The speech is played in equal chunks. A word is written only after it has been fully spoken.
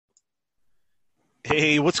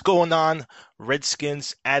Hey, what's going on,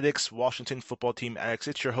 Redskins addicts, Washington football team addicts?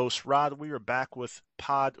 It's your host, Rod. We are back with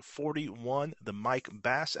Pod 41, the Mike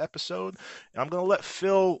Bass episode. And I'm going to let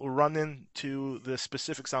Phil run into the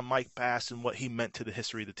specifics on Mike Bass and what he meant to the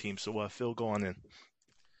history of the team. So, Phil, go on in.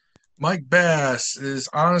 Mike Bass is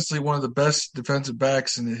honestly one of the best defensive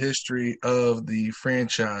backs in the history of the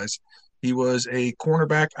franchise. He was a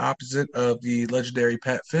cornerback opposite of the legendary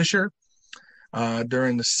Pat Fisher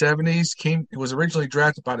during the 70s. He was originally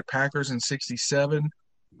drafted by the Packers in 67.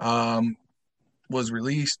 Was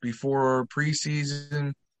released before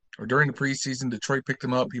preseason or during the preseason. Detroit picked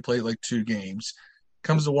him up. He played like 2 games.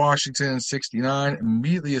 Comes to Washington in 69,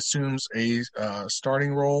 immediately assumes a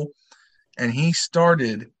starting role, and he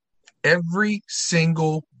started every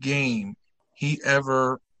single game he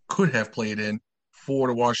ever could have played in for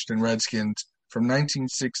the Washington Redskins from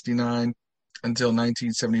 1969 until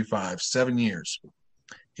 1975. 7 years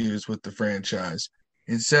he was with the franchise.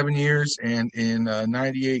 In 7 years and in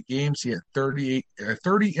 98 games, he had 30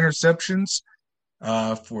 interceptions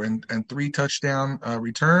and 3 touchdown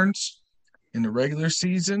returns in the regular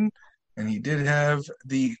season. And he did have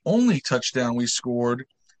the only touchdown we scored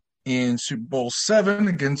in Super Bowl VII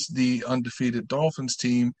against the undefeated Dolphins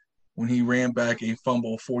team when he ran back a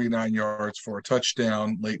fumble 49 yards for a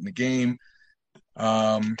touchdown late in the game.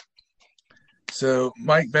 So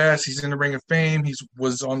Mike Bass, he's in the Ring of Fame. He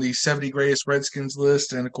was on the 70 greatest Redskins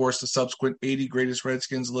list and, of course, the subsequent 80 greatest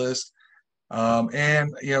Redskins list.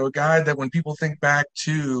 And, a guy that when people think back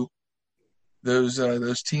to those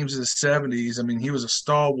teams of the 70s, I mean, he was a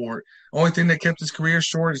stalwart. Only thing that kept his career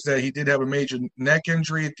short is that he did have a major neck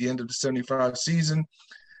injury at the end of the 75 season.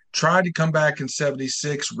 Tried to come back in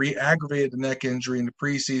 76, re-aggravated the neck injury in the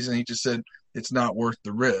preseason. He just said it's not worth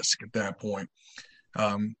the risk at that point.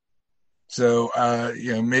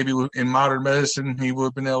 Maybe in modern medicine he would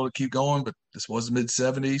have been able to keep going, but this was the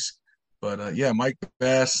mid-70s. But, Mike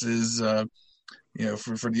Bass is for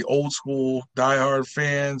the old school diehard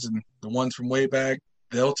fans and the ones from way back,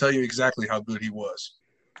 they'll tell you exactly how good he was.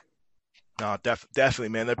 No, definitely,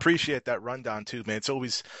 man. I appreciate that rundown too, man. It's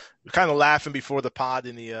always kind of laughing before the pod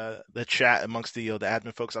in the chat amongst the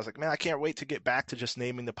admin folks. I was like, man, I can't wait to get back to just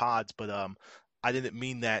naming the pods, but I didn't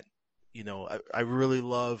mean that. I really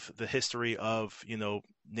love the history of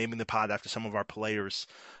naming the pod after some of our players.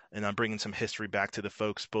 And I'm bringing some history back to the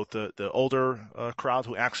folks, both the older crowd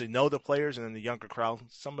who actually know the players and then the younger crowd,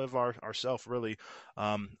 some of ourselves really.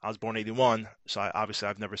 I was born 81, so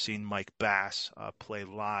I've never seen Mike Bass play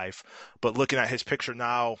live. But looking at his picture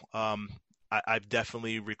now, I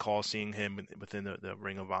definitely recall seeing him within the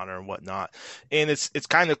Ring of Honor and whatnot. And it's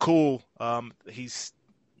kind of cool. He's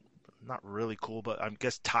not really cool, but I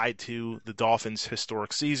guess tied to the Dolphins'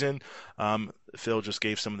 historic season. Phil just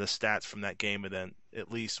gave some of the stats from that game, and then at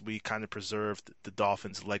least we kind of preserved the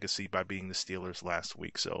Dolphins' legacy by beating the Steelers last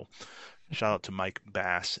week. So shout out to Mike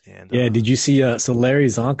Bass. And did you see? So Larry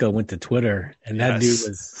Zonka went to Twitter, and that dude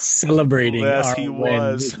was celebrating. Yes, he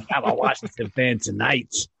was. I'm a Washington fan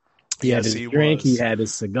tonight. He had his drink. He had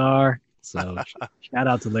his cigar. So shout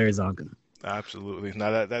out to Larry Zonka. Absolutely.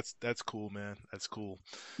 No, that's cool, man. That's cool.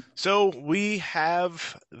 So we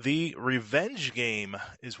have the revenge game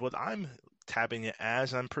is what I'm tabbing it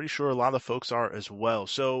as, and I'm pretty sure a lot of folks are as well.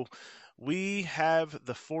 So we have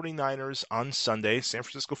the 49ers on Sunday, San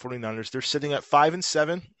Francisco 49ers. They're sitting at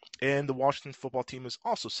 5-7, and the Washington football team is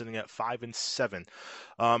also sitting at 5-7.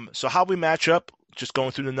 So how we match up, just going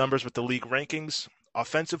through the numbers with the league rankings.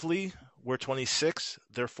 Offensively, we're 26th,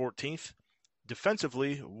 they're 14th.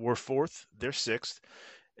 Defensively, we're 4th, they're 6th.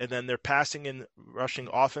 And then their passing and rushing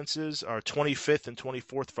offenses are 25th and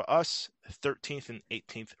 24th for us, 13th and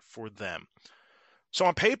 18th for them. So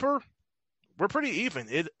on paper, we're pretty even.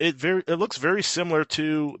 It looks very similar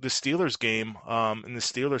to the Steelers game and the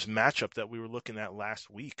Steelers matchup that we were looking at last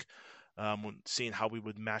week, when seeing how we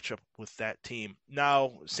would match up with that team.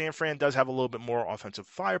 Now, San Fran does have a little bit more offensive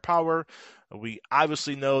firepower. We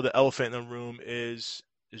obviously know the elephant in the room is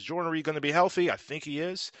Jordan Reed going to be healthy? I think he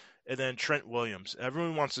is. And then Trent Williams.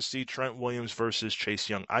 Everyone wants to see Trent Williams versus Chase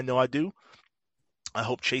Young. I know I do. I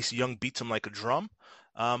hope Chase Young beats him like a drum.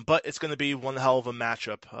 But it's going to be one hell of a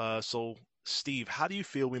matchup. So, Steve, how do you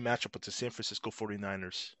feel we match up with the San Francisco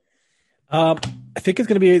 49ers? I think it's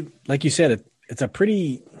going to be, like you said, it's a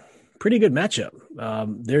pretty good matchup.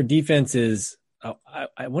 Their defense is,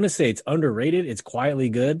 I want to say it's underrated. It's quietly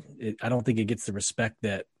good. I don't think it gets the respect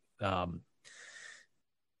that a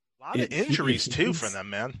lot of injuries too for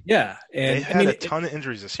them, man. Yeah, and they had a ton of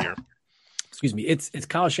injuries this year. excuse me, it's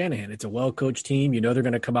Kyle Shanahan. It's a well-coached team. You know they're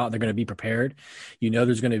going to come out. They're going to be prepared. You know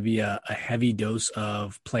there's going to be a heavy dose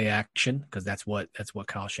of play action because that's what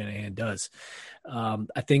Kyle Shanahan does.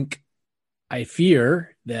 I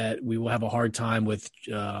fear that we will have a hard time with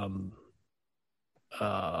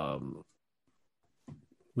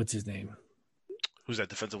what's his name? Who's that,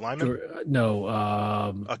 defensive lineman?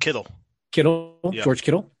 No, Kittle. Kittle, Yeah. George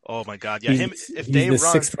Kittle. Oh my God, yeah, He's the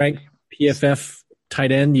sixth ranked PFF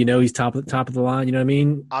tight end. You know he's top of the line. You know what I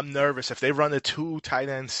mean? I'm nervous if they run a 2 tight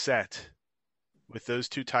end set with those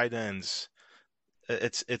 2 tight ends.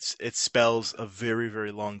 It spells a very,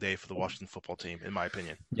 very long day for the Washington football team, in my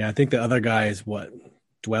opinion. Yeah, I think the other guy is Ross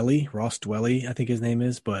Dwelley, I think his name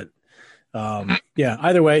is. But yeah,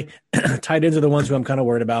 either way, tight ends are the ones who I'm kind of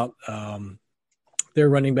worried about. Their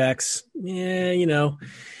running backs, you know,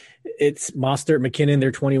 it's Mostert, McKinnon.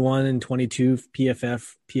 They're 21 and 22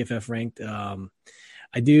 PFF ranked.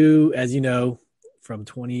 I do, as you know, at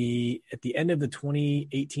the end of the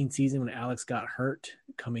 2018 season when Alex got hurt,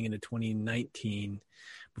 coming into 2019,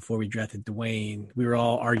 before we drafted Dwayne, we were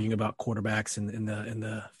all arguing about quarterbacks in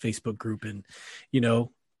the Facebook group, and you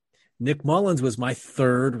know, Nick Mullins was my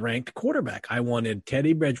 3rd ranked quarterback. I wanted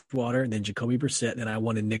Teddy Bridgewater, and then Jacoby Brissett, and I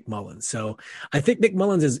wanted Nick Mullins. So I think Nick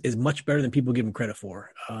Mullins is much better than people give him credit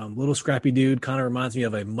for. Little scrappy dude, kind of reminds me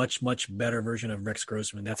of a much, much better version of Rex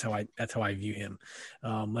Grossman. That's how I view him.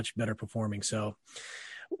 Much better performing. So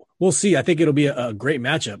we'll see. I think it'll be a great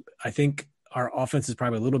matchup. I think our offense is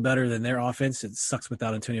probably a little better than their offense. It sucks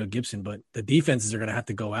without Antonio Gibson, but the defenses are going to have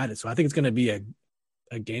to go at it. So I think it's going to be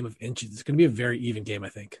a game of inches. It's going to be a very even game, I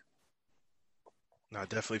think. No,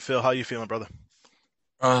 definitely. Phil, how you feeling, brother?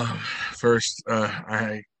 First,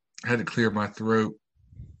 I had to clear my throat.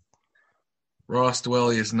 Ross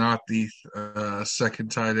Dwelley is not the second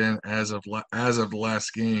tight end as of the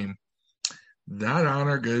last game. That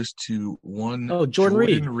honor goes to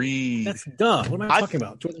Jordan Reed. That's dumb. What am I talking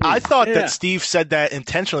about? I thought that Steve said that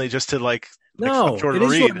intentionally just to no, Jordan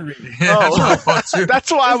Reed. Jordan Reed. Yeah,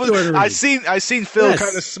 that's why I seen Phil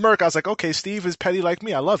kind of smirk. I was like, okay, Steve is petty like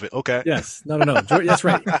me. I love it. Okay. Yes. No. That's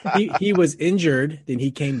right. He was injured, then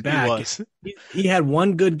he came back. He had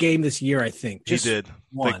one good game this year, I think. He did.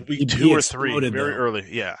 One. Like week 2 or 3, very early.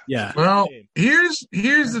 Yeah. Yeah. Well, here's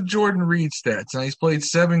the Jordan Reed stats. Now he's played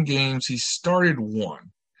 7 games. He started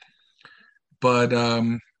 1, but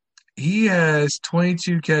he has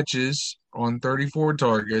 22 catches on 34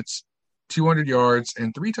 targets, 200 yards,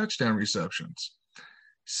 and 3 touchdown receptions.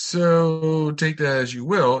 So take that as you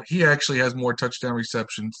will. He actually has more touchdown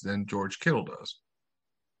receptions than George Kittle does.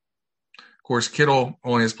 Of course, Kittle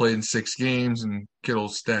only has played in 6 games, and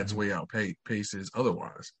Kittle's stats way outpaces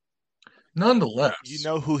otherwise. Nonetheless. You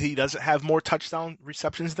know who he doesn't have more touchdown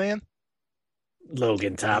receptions than?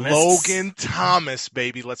 Logan Thomas. Logan Thomas,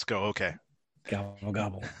 baby. Let's go. Okay. Gobble,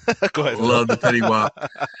 gobble. Go ahead. Love the petty wop.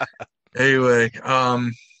 Anyway,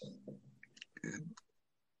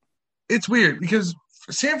 it's weird because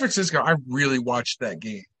San Francisco, I really watched that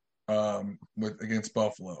game against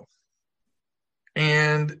Buffalo.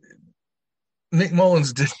 And Nick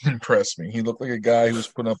Mullins didn't impress me. He looked like a guy who was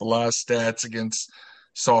putting up a lot of stats against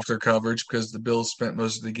softer coverage because the Bills spent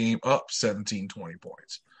most of the game up 17, 20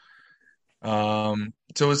 points.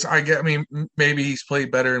 So maybe he's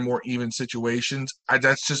played better in more even situations.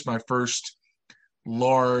 That's just my first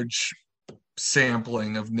large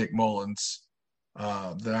sampling of Nick Mullins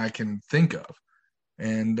that I can think of.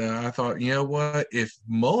 And I thought, you know what? If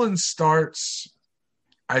Mullins starts,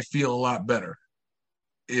 I feel a lot better.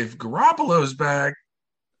 If Garoppolo's back,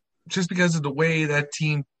 just because of the way that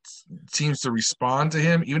team seems to respond to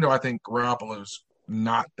him, even though I think Garoppolo's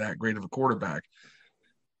not that great of a quarterback,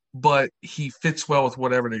 but he fits well with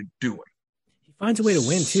whatever they're doing. He finds a way to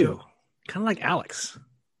win, too. Kind of like Alex.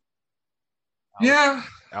 Yeah.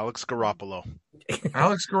 Alex Garoppolo.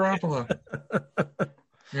 Alex Garoppolo.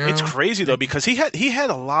 Yeah. It's crazy though because he had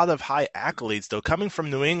a lot of high accolades though coming from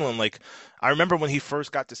New England. Like I remember when he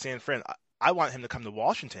first got to San Fran, I want him to come to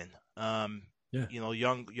Washington. You know,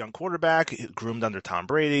 young quarterback, groomed under Tom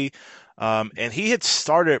Brady, and he had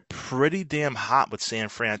started pretty damn hot with San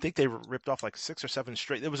Fran. I think they ripped off like 6 or 7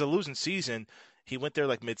 straight. It was a losing season. He went there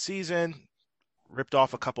like mid-season, ripped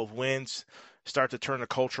off a couple of wins, started to turn the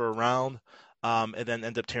culture around. And then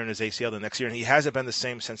end up tearing his ACL the next year. And he hasn't been the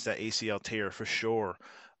same since that ACL tear for sure.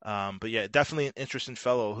 But yeah, definitely an interesting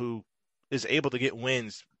fellow who is able to get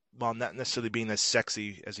wins while not necessarily being as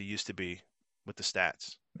sexy as he used to be with the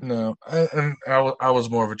stats. No, I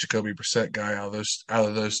was more of a Jacoby Brissett guy out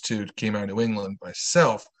of those two. Came out of New England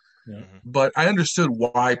myself. Yeah. But I understood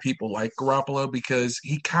why people like Garoppolo because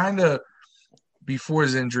he kind of, before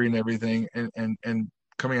his injury and everything, and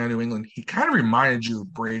coming out of New England, he kind of reminded you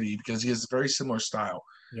of Brady because he has a very similar style.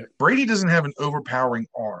 Yep. Brady doesn't have an overpowering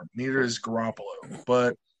arm, neither does Garoppolo,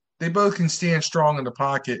 but they both can stand strong in the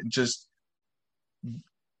pocket and just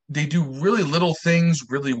they do really little things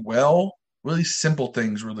really well, really simple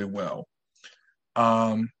things really well.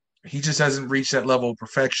 He just hasn't reached that level of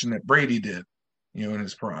perfection that Brady did, in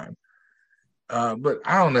his prime. But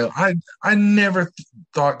I don't know. I never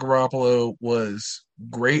thought Garoppolo was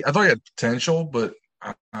great. I thought he had potential, but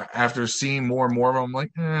after seeing more and more of him, I'm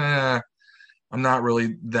like, I'm not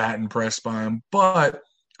really that impressed by him. But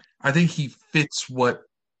I think he fits what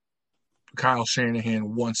Kyle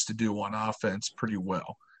Shanahan wants to do on offense pretty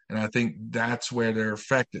well. And I think that's where they're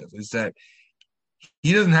effective, is that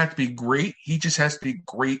he doesn't have to be great. He just has to be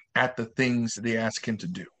great at the things that they ask him to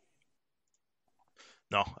do.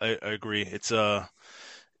 No, I agree. It's I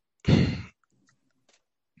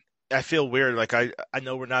feel weird. Like I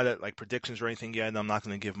know we're not at like predictions or anything yet, and I'm not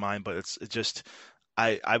going to give mine, but it's just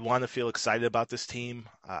I want to feel excited about this team.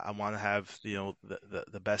 I want to have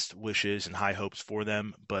the best wishes and high hopes for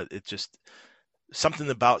them, but it just something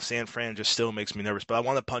about San Fran just still makes me nervous. But I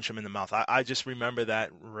want to punch him in the mouth. I just remember that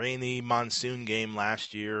rainy monsoon game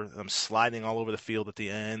last year. I'm sliding all over the field at the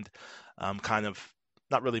end, kind of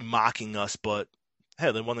not really mocking us, but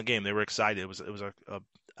hey, they won the game. They were excited. It was a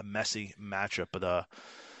messy matchup, but I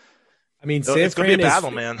mean, San it's going to be a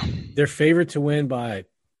battle, man. They're favored to win by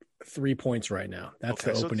 3 points right now. That's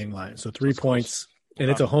okay, the opening line. So 3 points,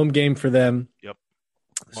 and it's a home game for them. Yep.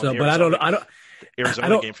 So, but I don't.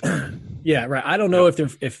 Arizona game for them. Yeah, right. I don't know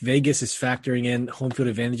if Vegas is factoring in home field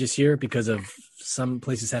advantages here because of some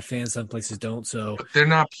places have fans, some places don't. So they're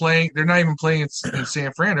not playing. They're not even playing in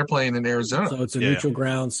San Fran. They're playing in Arizona. So it's a neutral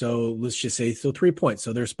ground. So let's just say 3 points.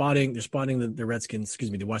 So they're spotting the Redskins.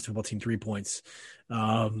 The Washington football team 3 points.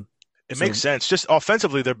 It makes sense. Just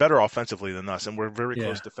offensively, they're better offensively than us, and we're very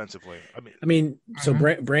close defensively. So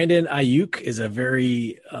Brandon Ayuk is a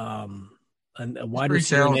very a wide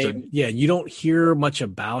receiver name. Yeah, you don't hear much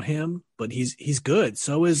about him, but he's good.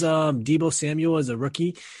 So is Deebo Samuel as a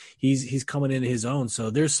rookie. He's coming into his own. So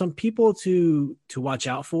there's some people to watch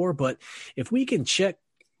out for. But if we can check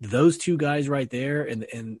those two guys right there,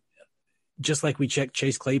 and just like we checked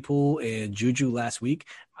Chase Claypool and Juju last week,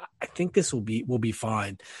 I think this will be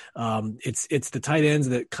fine. It's the tight ends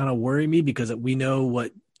that kind of worry me because we know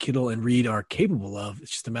what Kittle and Reed are capable of.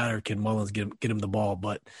 It's just a matter of can Mullins get him the ball.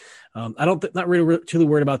 But not really truly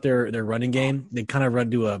worried about their running game. They kind of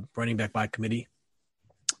do a running back by committee.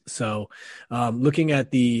 So looking at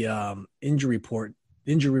the injury report,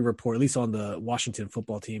 at least on the Washington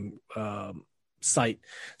football team site.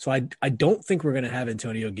 So I don't think we're going to have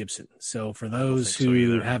Antonio Gibson. So for those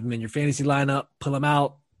who have him in your fantasy lineup, pull him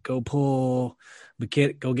out. Go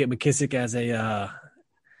get McKissick as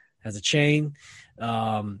a chain.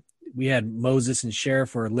 We had Moses and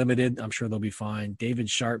Sheriff were limited. I'm sure they'll be fine. David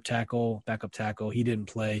Sharp backup tackle. He didn't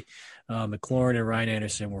play. McLaurin and Ryan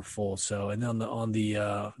Anderson were full. So, and then on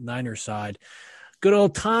the Niners side, good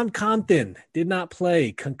old Tom Compton did not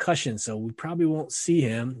play, concussion. So we probably won't see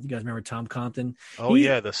him. You guys remember Tom Compton? Oh,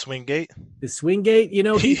 the swing gate. The swing gate.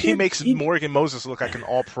 He makes Morgan Moses look like an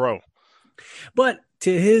all-pro. But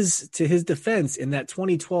to his defense, in that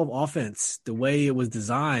 2012 offense, the way it was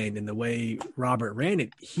designed and the way Robert ran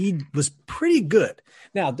it, he was pretty good.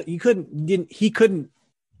 Now he couldn't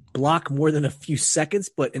block more than a few seconds,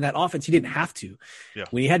 but in that offense, he didn't have to. Yeah.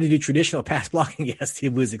 When he had to do traditional pass blocking, yes, he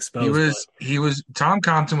was exposed. Tom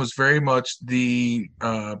Compton was very much the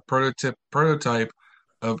prototype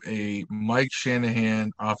of a Mike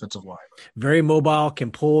Shanahan offensive line. Very mobile,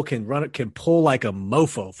 can pull like a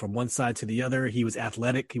mofo from one side to the other. He was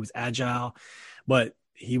athletic, he was agile, but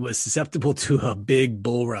he was susceptible to a big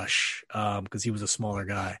bull rush because he was a smaller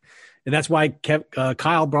guy. And that's why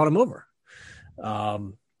Kyle brought him over.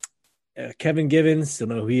 Kevin Givens, don't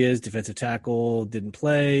know who he is, defensive tackle, didn't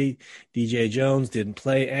play. DJ Jones didn't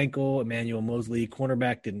play, ankle. Emmanuel Mosley,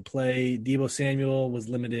 cornerback, didn't play. Deebo Samuel was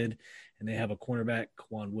limited. And they have a cornerback,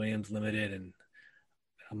 Quan Williams, limited, and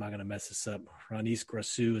I'm not going to mess this up. Ronis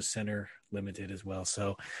Grasu is center, limited as well.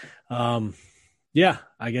 So, I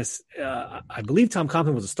guess I believe Tom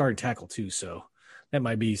Compton was a starting tackle too, so that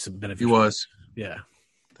might be some benefit. He was. Yeah.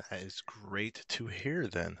 That is great to hear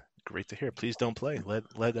then. Great to hear. Please don't play. Let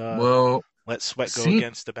Sweat go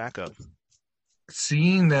against the backup.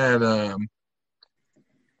 Seeing that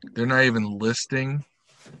they're not even listing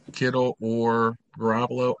Kittle or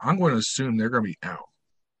Garoppolo, I'm going to assume they're going to be out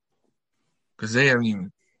because they're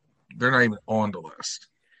not even on the list.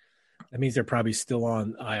 That means they're probably still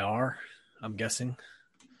on IR, I'm guessing.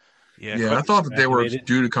 Yeah, I thought that they were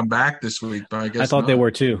due to come back this week, but I guess I thought they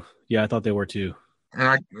were too. Yeah, I thought they were too.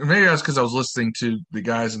 and maybe that's because I was listening to the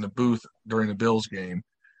guys in the booth during the Bills game.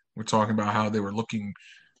 We're talking about how they were looking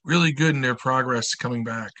really good in their progress coming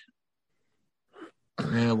back.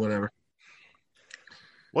 Yeah, whatever.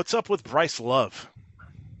 What's up with Bryce Love?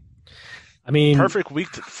 I mean, Perfect week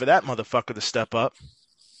for that motherfucker to step up.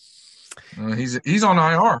 He's on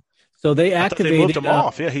IR. So they I thought activated. they moved him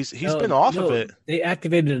off. Yeah, he's been off of it. They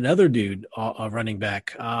activated another dude, a running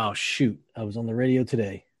back. Oh shoot! I was on the radio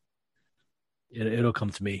today. It'll come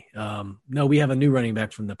to me. No, we have a new running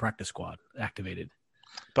back from the practice squad activated.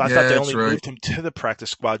 But I thought they only moved him to the practice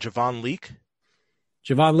squad. Javon Leake.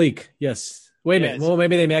 Javon Leake, yes. Wait a minute. Well,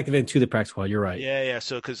 maybe they activated to the practice squad. You're right. Yeah.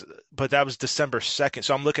 So but that was December 2nd.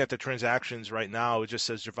 So I'm looking at the transactions right now. It just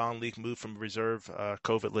says Javon Leake moved from reserve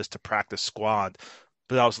COVID list to practice squad.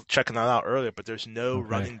 But I was checking that out earlier. But there's no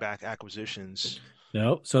running back acquisitions.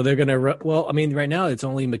 No. So they're gonna. Well, I mean, right now it's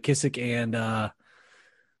only McKissick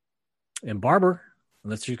and Barber.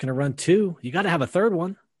 Unless you're gonna run two, you got to have a third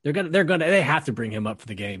one. They have to bring him up for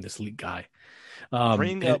the game. This Leake guy.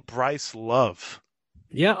 Bring up Bryce Love.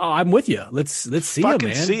 Yeah, I'm with you. Let's see him,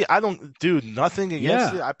 man. See, I don't do nothing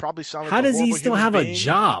against it. I probably sound like how does he still have a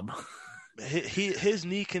job? His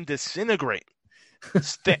knee can disintegrate.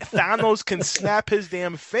 Thanos can snap his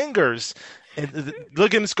damn fingers and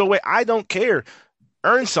look at him go away. I don't care.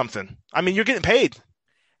 Earn something. I mean, you're getting paid.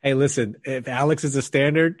 Hey, listen, if Alex is a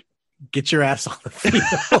standard, get your ass on the field.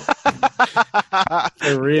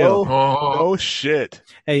 For real. Oh shit.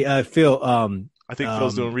 Hey, Phil. I think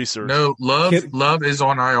Phil's doing research. No, Love is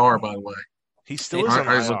on IR, by the way. He still is on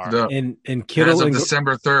I IR. looked it up. And Kittle as of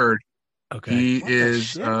December 3rd. Okay. He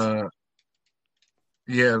is.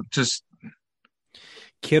 Just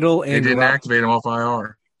Kittle and they didn't activate him off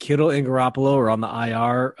IR. Kittle and Garoppolo are on the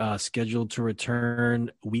IR, scheduled to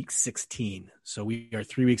return week 16. So we are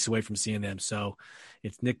 3 weeks away from seeing them. So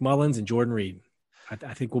it's Nick Mullins and Jordan Reed.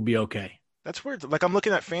 I think we'll be okay. That's weird. Like I'm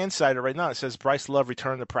looking at FanSided right now. It says Bryce Love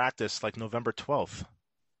returned to practice like November 12th.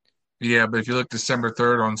 Yeah, but if you look December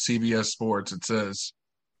 3rd on CBS Sports, it says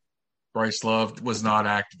Bryce Love was not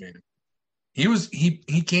activated.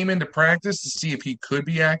 He came into practice to see if he could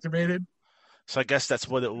be activated. So I guess that's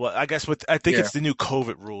what it was. I think it's the new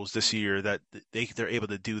COVID rules this year that they're able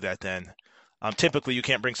to do that then. Typically, you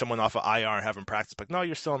can't bring someone off of IR and have them practice. But no,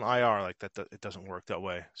 you're still on IR. Like that, it doesn't work that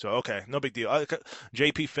way. So okay, no big deal.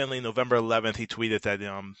 JP Finley, November 11th, he tweeted that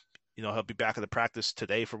he'll be back at the practice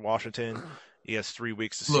today for Washington. He has 3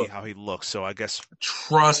 weeks to see how he looks. So I guess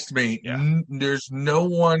trust me, there's no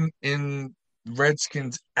one in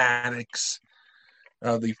Redskins addicts,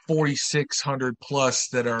 the 4,600 plus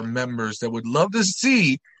that are members that would love to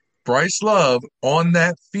see Bryce Love on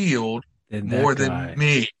that field more than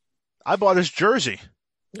me. I bought his jersey.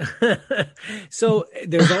 So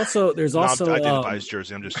there's also I didn't buy his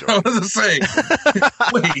jersey. I'm just joking. I was going to say,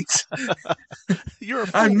 wait,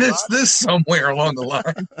 I missed this somewhere along the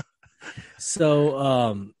line.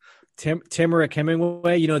 So Tamarick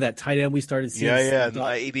Hemingway, that tight end we started seeing.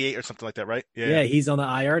 88 or something like that, right? Yeah, he's on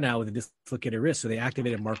the IR now with a dislocated wrist. So they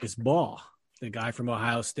activated Marcus Ball, the guy from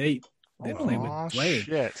Ohio State. They play with Dwayne.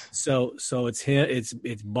 Shit. So it's him,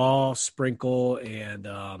 it's Ball, Sprinkle, and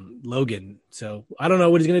Logan. So I don't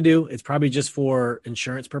know what he's gonna do. It's probably just for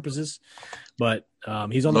insurance purposes, but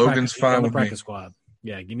he's on the practice squad.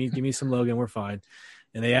 Yeah, give me some Logan. We're fine.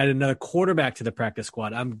 And they added another quarterback to the practice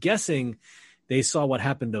squad. I'm guessing they saw what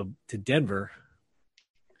happened to Denver,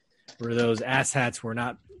 where those asshats were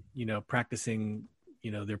not, practicing,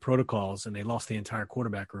 their protocols, and they lost the entire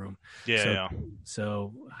quarterback room.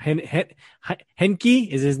 So Henke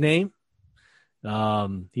is his name.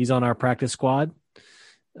 He's on our practice squad.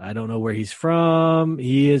 I don't know where he's from.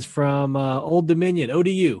 He is from Old Dominion,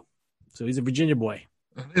 ODU. So he's a Virginia boy.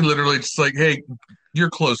 They literally just like, hey, you're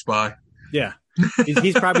close by. Yeah.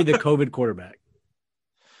 He's probably the COVID quarterback.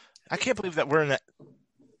 I can't believe that we're in that.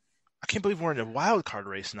 I can't believe we're in a wild card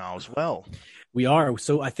race now as well. We are.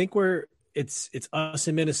 So I think it's us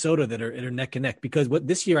in Minnesota that are neck and neck, because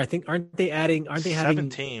this year I think aren't they having 7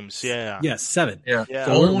 teams? Yeah. Yes, 7. Yeah.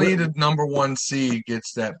 So only the number 1 seed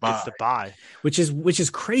gets that bye. Gets the bye. Which is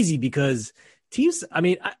crazy because teams, I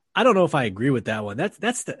mean, I don't know if I agree with that one.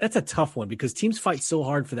 That's a tough one because teams fight so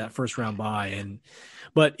hard for that first round bye,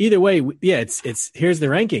 but either way, it's here's the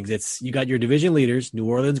rankings. It's you got your division leaders, New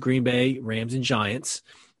Orleans, Green Bay, Rams, and Giants.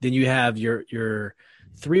 Then you have your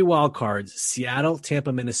 3 wild cards, Seattle,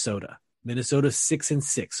 Tampa, Minnesota. Minnesota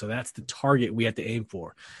 6-6, so that's the target we have to aim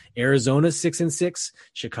for. Arizona 6-6,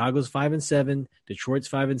 Chicago's 5-7, Detroit's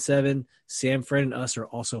 5-7, San Fran and us are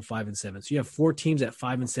also 5-7. So you have 4 teams at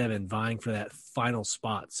 5-7 vying for that final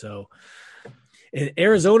spot. So And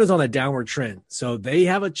Arizona's on a downward trend, so they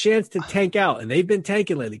have a chance to tank out, and they've been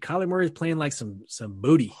tanking lately. Kyler Murray's playing like some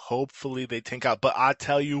booty. Hopefully they tank out. But I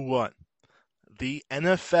tell you what, the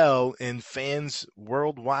NFL and fans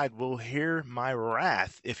worldwide will hear my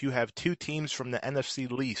wrath if you have two teams from the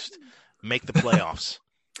NFC least make the playoffs.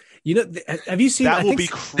 You know, have you seen that? Will be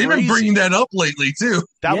crazy. They've been bringing that up lately too.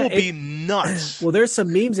 That will be nuts. Well, there's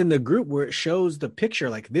some memes in the group where it shows the picture,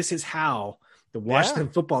 like this is how the Washington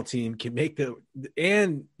football team can make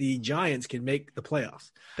and the Giants can make the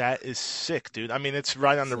playoffs. That is sick, dude. I mean, it's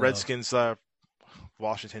right on the Redskins,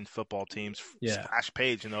 Washington football team's splash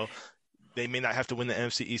page. You know, they may not have to win the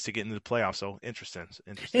NFC East to get into the playoffs. So interesting.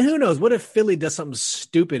 And who knows? What if Philly does something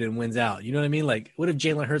stupid and wins out? You know what I mean? Like, what if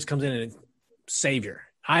Jalen Hurts comes in and savior?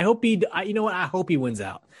 I hope you know what? I hope he wins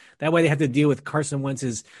out. That way they have to deal with Carson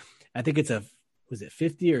Wentz's, I think it's was it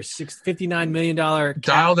 $50 or $59 million?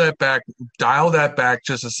 Dial that back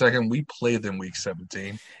just a second. We play them week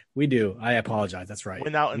 17. We do. I apologize. That's right.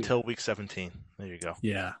 Win out until week 17. There you go.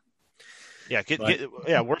 Yeah.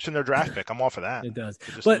 Yeah. Works in their draft pick. I'm all for that. It does.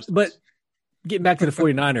 But getting back to the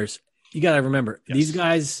 49ers, you got to remember, these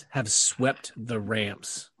guys have swept the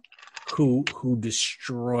Rams, who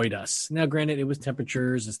destroyed us. Now, granted, it was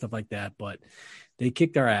temperatures and stuff like that, but they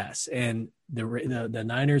kicked our ass, and the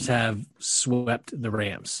Niners have swept the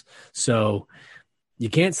Rams. So you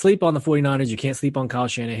can't sleep on the 49ers. You can't sleep on Kyle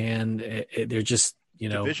Shanahan. They're just,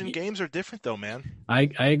 division games are different, though, man. I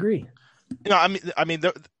agree. I mean,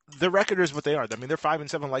 the record is what they are. I mean, they're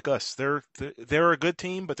 5-7 like us. They're a good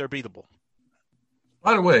team, but they're beatable.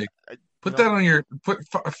 By the way,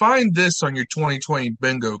 find this on your 2020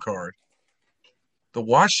 bingo card. The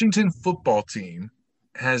Washington football team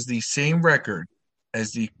has the same record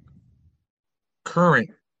as the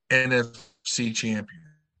current NFC champion.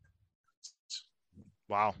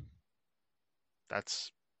 Wow.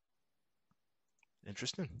 That's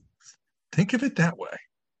interesting. Think of it that way.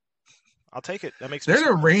 I'll take it. That makes sense.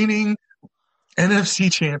 They're the reigning NFC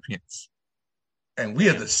champions, and we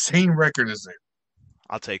have the same record as them.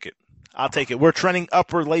 I'll take it. We're trending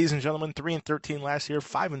upward, ladies and gentlemen. 3-13 last year,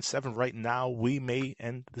 5-7 right now. We may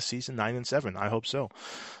end the season 9-7. I hope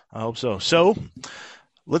so. So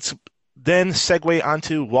let's then segue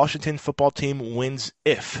onto Washington football team wins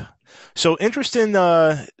if. So interesting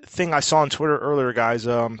thing I saw on Twitter earlier, guys.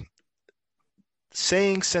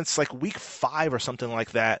 Saying since like week 5 or something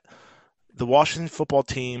like that, the Washington football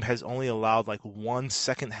team has only allowed like one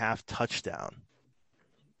second half touchdown.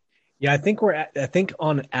 Yeah, I think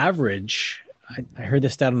on average, I heard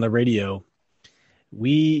this stat on the radio.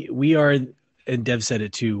 We are, and Dev said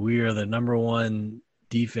it too, we are the number one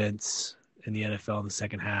defense in the NFL in the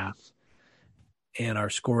second half, and our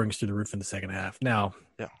scoring's through the roof in the second half. Now,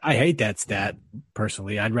 I hate that stat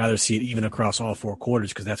personally. I'd rather see it even across all 4 quarters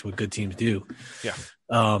because that's what good teams do. Yeah.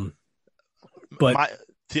 But go ahead.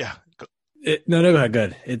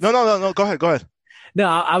 Good. No. Go ahead. No,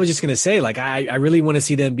 I was just going to say, like, I really want to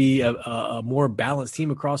see them be a more balanced team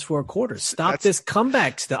across 4 quarters. Stop this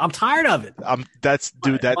comeback stuff. I'm tired of it.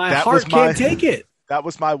 My heart can't take it. That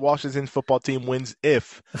was my Washington football team wins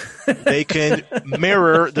if they can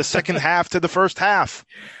mirror the second half to the first half.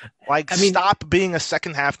 Stop being a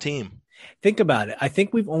second half team. Think about it. I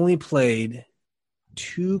think we've only played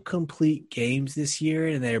 2 complete games this year,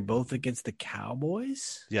 and they're both against the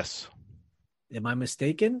Cowboys. Yes. Am I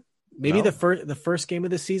mistaken? Maybe the first game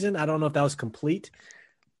of the season. I don't know if that was complete.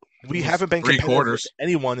 We haven't been competitive with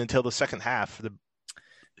anyone until the second half. The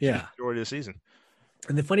majority of the season.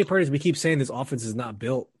 And the funny part is we keep saying this offense is not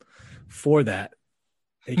built for that.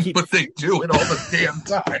 But they do it all the damn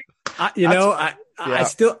time.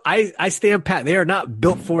 I stand pat. They are not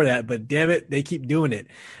built for that, but damn it, they keep doing it.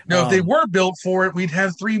 No, if they were built for it, we'd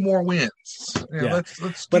have 3 more wins.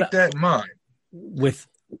 Let's keep that in mind.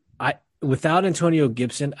 Without Antonio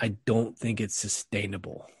Gibson, I don't think it's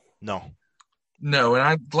sustainable. No, and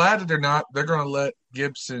I'm glad that they're not. They're going to let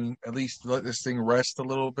Gibson at least let this thing rest a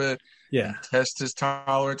little bit. Yeah, test his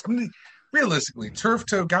tolerance. I mean, realistically, turf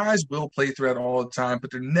toe guys will play through it all the time,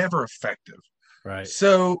 but they're never effective. Right.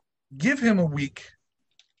 So give him a week,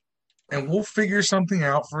 and we'll figure something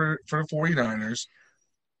out for the 49ers.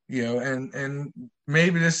 And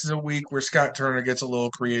maybe this is a week where Scott Turner gets a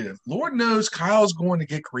little creative. Lord knows Kyle's going to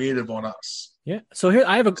get creative on us. Yeah. So here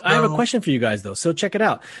I have a question for you guys though. So check it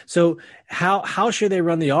out. So how should they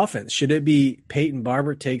run the offense? Should it be Peyton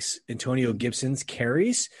Barber takes Antonio Gibson's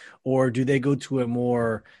carries, or do they go to a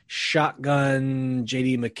more shotgun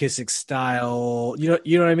J.D. McKissick style? You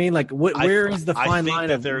know what I mean? Like where is the fine line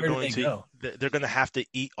that of they're where going do they go? They're going to have to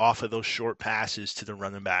eat off of those short passes to the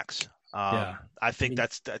running backs. I think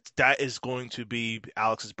that is going to be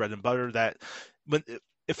Alex's bread and butter. That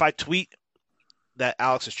if I tweet that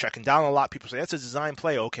Alex is checking down a lot, people say that's a design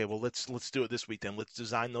play. Okay, well let's do it this week then. Let's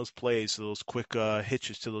design those plays, those quick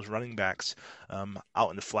hitches to those running backs out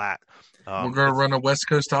in the flat. We're going to run a West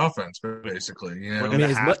Coast offense, basically. You know? I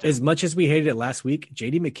mean, as much as we hated it last week,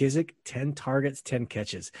 J.D. McKissic, 10 targets, 10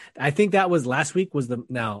 catches. I think that was last week.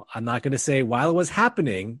 Now, I'm not going to say while it was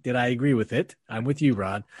happening, did I agree with it? I'm with you,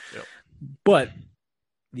 Rod. Yep. But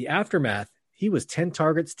the aftermath, he was 10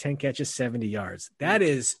 targets, 10 catches, 70 yards. That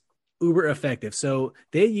is uber effective. So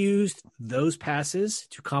they used those passes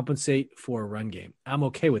to compensate for a run game. I'm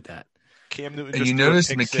okay with that. Cam Newton and you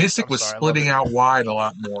notice McKissic was splitting out wide a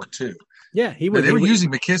lot more too. Yeah, they were using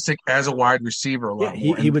McKissic as a wide receiver a lot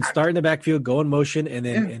more. He would start in the backfield, go in motion, and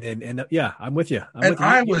then I'm with you.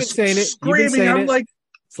 I was saying it, screaming. I'm like,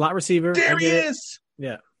 slot receiver. There he is.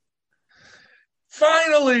 Yeah.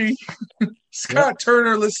 Finally, Scott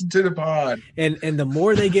Turner listened to the pod. And the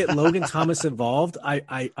more they get Logan Thomas involved,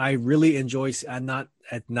 I really enjoy. I'm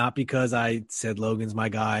not because I said Logan's my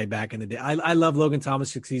guy back in the day. I love Logan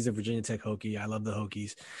Thomas because he's a Virginia Tech Hokie. I love the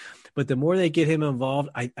Hokies. But the more they get him involved,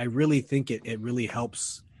 I really think it really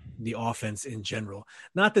helps the offense in general.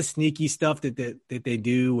 Not the sneaky stuff that they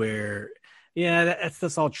do where,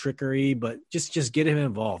 that's all trickery, but just get him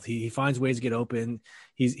involved. He finds ways to get open.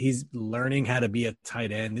 He's learning how to be a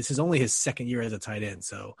tight end. This is only his second year as a tight end,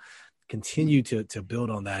 so continue to build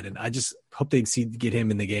on that. And I just hope they get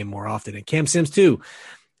him in the game more often. And Cam Sims too.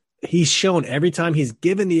 He's shown every time he's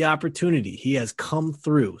given the opportunity, he has come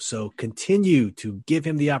through. So continue to give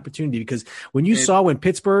him the opportunity because when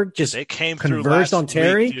Pittsburgh just converged on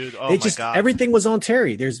Terry, everything was on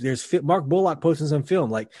Terry. There's Mark Bullock posting some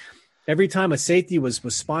film. Like every time a safety was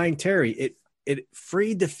spying Terry, it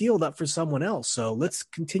freed the field up for someone else. So let's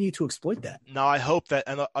continue to exploit that. Now I hope that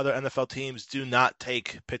other NFL teams do not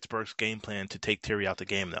take Pittsburgh's game plan to take Terry out the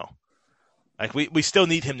game though. Like we still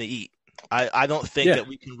need him to eat. I don't think that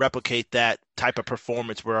we can replicate that type of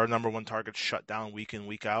performance where our number one target's shut down week in,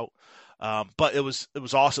 week out. But it was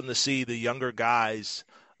awesome to see the younger guys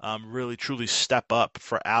really truly step up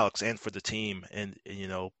for Alex and for the team and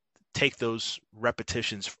take those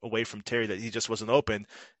repetitions away from Terry that he just wasn't open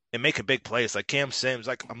and make a big play. It's like Cam Sims,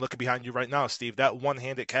 like I'm looking behind you right now, Steve, that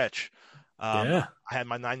one-handed catch. I had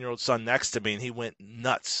my 9-year-old son next to me and he went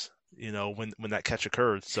nuts, when that catch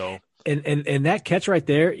occurred. So And that catch right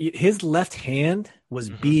there, his left hand was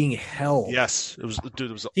being held. Yes, it was an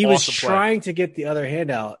awesome was trying to get the other hand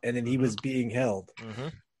out, and then he was being held. Mm-hmm.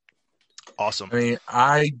 Awesome. I mean,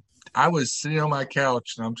 I was sitting on my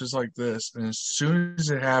couch, and I'm just like this. And as soon as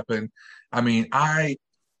it happened, I mean, I'm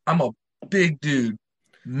a big dude.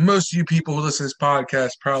 Most of you people who listen to this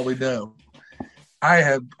podcast probably know.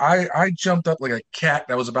 I jumped up like a cat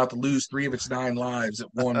that was about to lose 3 of its 9 lives at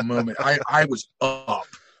one moment. I was up.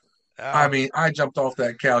 I mean, I jumped off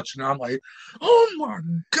that couch and I'm like, oh my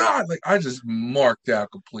God. Like, I just marked out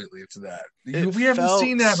completely into that. We haven't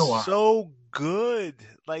seen that in a while. So good.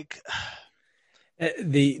 Like, I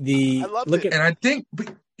loved it. And I think,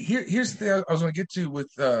 but here's the thing I was going to get to with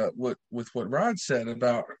what Rod said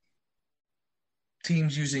about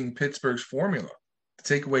teams using Pittsburgh's formula to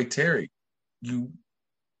take away Terry.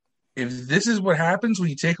 If this is what happens when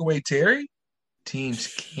you take away Terry, teams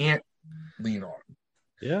can't lean on him.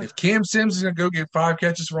 Yeah. If Cam Sims is going to go get 5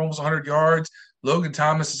 catches for almost 100 yards, Logan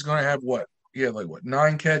Thomas is going to have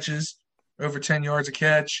 9 catches, over 10 yards a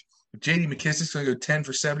catch. If J.D. McKissic is going to go 10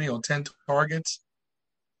 for 70 on 10 targets,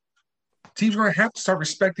 teams are going to have to start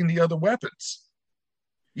respecting the other weapons.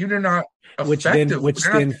 Even they're not effective.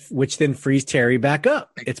 Which then frees Terry back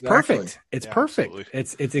up. Exactly. It's perfect. It's perfect.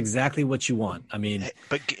 Absolutely. It's exactly what you want. I mean,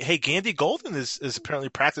 but hey, Gandy Golden is apparently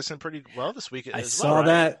practicing pretty well this week. I saw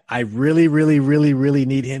that. I really, really, really, really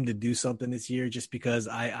need him to do something this year, just because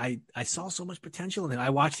I saw so much potential in him.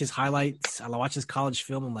 I watched his highlights. I watched his college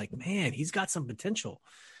film. I'm like, man, he's got some potential.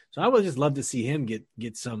 So I would just love to see him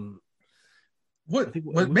get some. What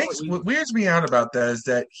weirds me out about that is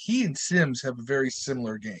that he and Sims have a very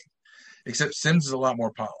similar game, except Sims is a lot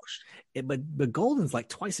more polished. But Golden's like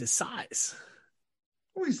twice his size.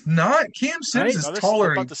 Oh, he's not. Cam Sims is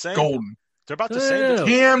taller than Golden. They're about the same. No.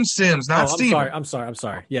 Cam Sims, not Steve. I'm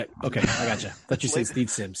sorry. Yeah, okay, I got you. Thought you said Steve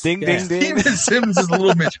Sims. Ding, ding, ding. Steven Sims is a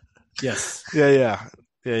little midget. Yes. Yeah.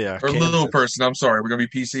 Or a little person. I'm sorry. We're going to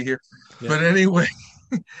be PC here. Yeah. But anyway,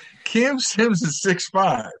 Cam Sims is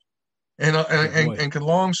 6'5". And can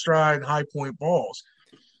long stride high point balls.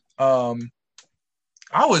 I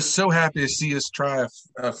was so happy to see us try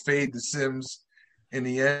a fade to Sims in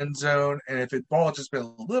the end zone, and if the ball had just been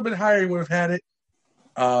a little bit higher, he would have had it.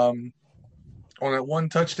 On that one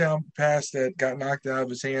touchdown pass that got knocked out of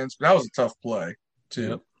his hands, but that was a tough play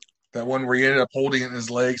too. That one where he ended up holding it in his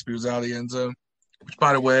legs, but he was out of the end zone. Which,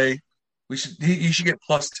 by the way, he should get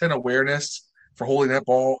plus 10 awareness for holding that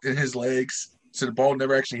ball in his legs, so the ball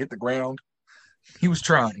never actually hit the ground. He was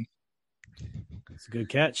trying. It's a good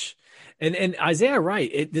catch. And Isaiah Wright,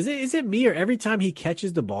 is it me or every time he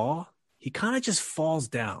catches the ball, he kind of just falls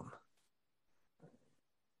down?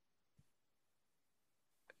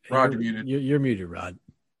 Rod, you're muted. You're muted, Rod.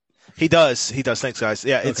 He does. Thanks, guys.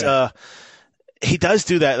 Yeah, it's Okay. he does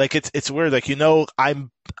do that. Like it's weird. Like I've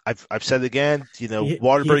said it again.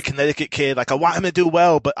 Waterbury, Connecticut kid. Like I want him to do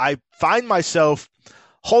well, but I find myself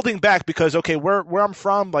holding back because where I'm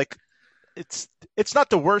from, like it's not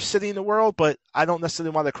the worst city in the world, but I don't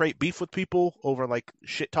necessarily want to create beef with people over like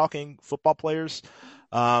shit talking football players,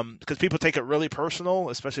 because people take it really personal,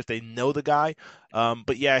 especially if they know the guy.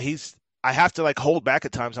 But yeah, I have to like hold back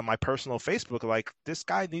at times on my personal Facebook. Like this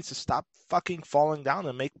guy needs to stop fucking falling down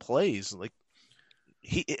and make plays. Like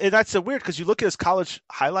and that's so weird because you look at his college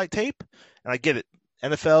highlight tape, and I get it,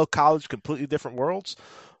 NFL, college, completely different worlds.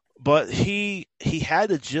 But he had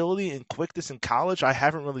agility and quickness in college. I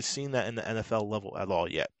haven't really seen that in the NFL level at all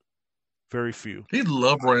yet. Very few. He'd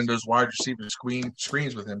love running those wide receiver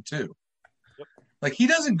screens with him too. Yep. Like he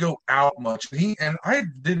doesn't go out much. And I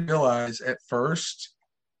didn't realize at first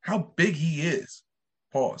how big he is.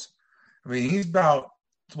 Pause. I mean, he's about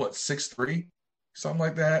 6'3", something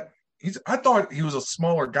like that. I thought he was a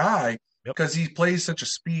smaller guy because he plays such a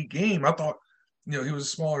speed game. I thought, he was a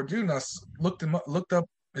smaller dude. And I looked up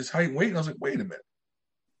his height and weight, and I was like, wait a minute.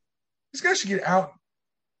 This guy should get out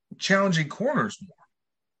challenging corners more.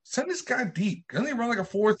 Send this guy deep. Can he run like a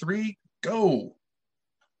 4.3? Go.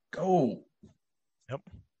 Yep.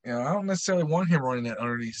 I don't necessarily want him running that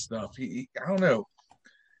underneath stuff. I don't know.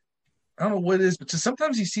 I don't know what it is, but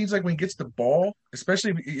sometimes he seems like when he gets the ball,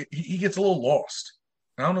 especially he gets a little lost.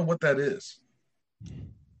 I don't know what that is.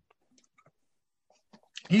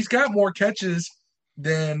 He's got more catches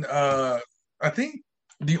than I think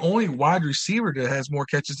the only wide receiver that has more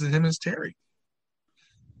catches than him is Terry.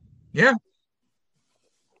 Yeah.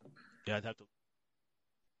 Yeah, I'd have to.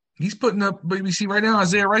 He's putting up, but you see right now,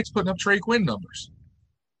 Isaiah Wright's putting up Trey Quinn numbers.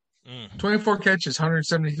 24 catches,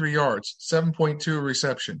 173 yards, 7.2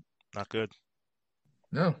 reception. Not good.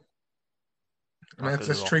 No. I mean,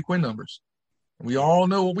 that's Trey Quinn numbers. We all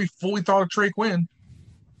know what we fully thought of Trey Quinn.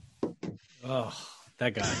 Oh,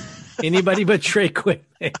 that guy. Anybody but Trey Quinn.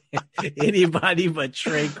 Anybody but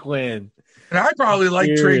Trey Quinn. And I probably like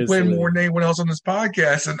Seriously. Trey Quinn more than anyone else on this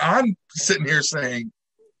podcast. And I'm sitting here saying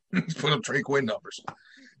he's putting up Trey Quinn numbers.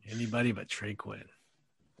 Anybody but Trey Quinn.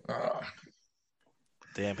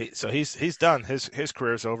 Damn. He's done. His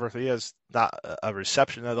career's over. He has not a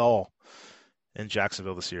reception at all in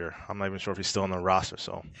Jacksonville this year. I'm not even sure if he's still on the roster.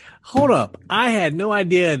 So hold up. I had no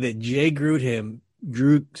idea that Jay Gruden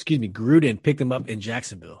picked him up in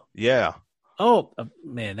Jacksonville. Yeah. Oh,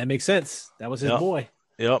 man, that makes sense. That was his boy.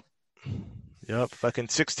 Yep. Fucking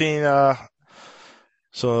 16.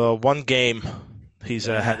 So one game he's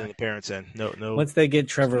had an appearance in. No. Once they get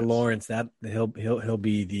Trevor Lawrence, that he'll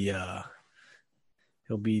be the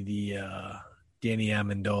Danny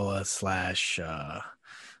Amendola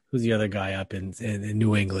 / who's the other guy up in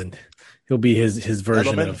New England? He'll be his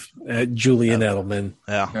version Edelman? of Julian Edelman.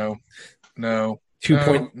 Yeah. No.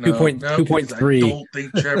 2.3. I don't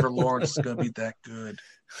think Trevor Lawrence is going to be that good.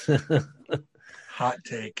 Hot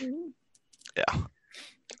take. Yeah.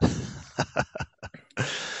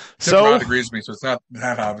 So Rod agrees with me, so it's not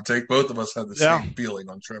that hot of a take. Both of us have the same feeling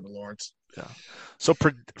on Trevor Lawrence. Yeah. So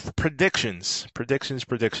predictions.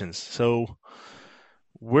 So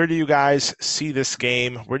where do you guys see this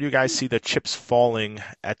game? Where do you guys see the chips falling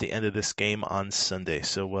at the end of this game on Sunday?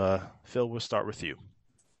 So Phil, we'll start with you.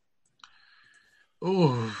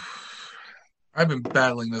 Oh, I've been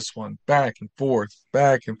battling this one back and forth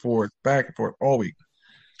all week.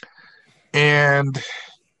 And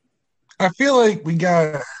I feel like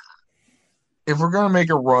if we're going to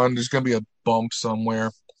make a run, there's going to be a bump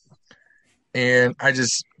somewhere. And I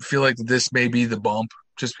just feel like this may be the bump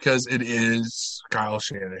just because it is Kyle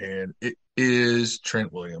Shanahan. It is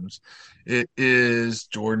Trent Williams. It is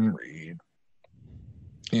Jordan Reed.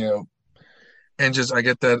 And just I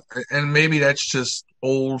get that. And maybe that's just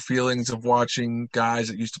old feelings of watching guys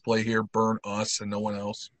that used to play here burn us and no one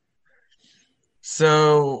else.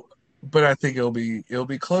 So, but I think it'll be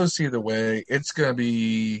close either way. It's going to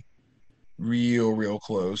be real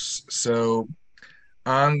close. So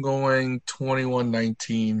I'm going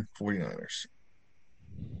 21-19 49ers.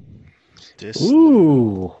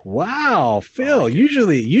 Ooh, wow, Phil.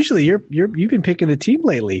 Usually you've been picking the team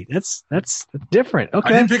lately. That's different.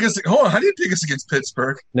 Okay. I didn't pick us. Hold on, I didn't pick us against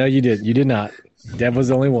Pittsburgh. No, you did. You did not. Dev was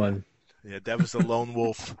the only one. Yeah, Dev was the lone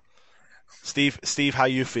wolf. Steve, how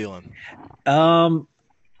you feeling? I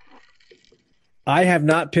have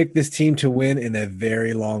not picked this team to win in a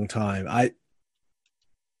very long time.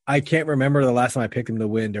 I can't remember the last time I picked them to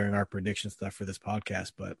win during our prediction stuff for this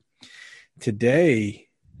podcast, but today,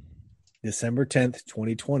 December 10th,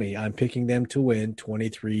 2020, I'm picking them to win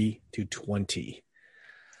 23-20.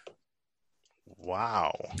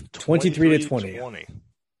 Wow. 23-20.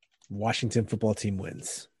 Washington football team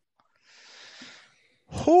wins.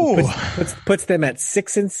 Puts them at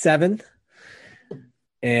 6-7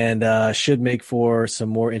 and should make for some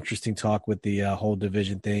more interesting talk with the whole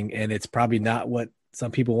division thing. And it's probably not what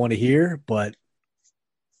some people want to hear, but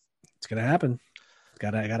it's going to happen.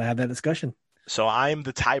 Gotta have that discussion. So I'm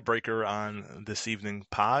the tiebreaker on this evening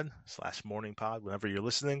pod / morning pod, whenever you're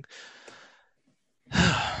listening.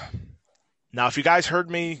 Now, if you guys heard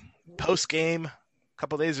me post game a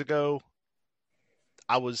couple days ago,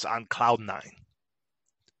 I was on cloud 9.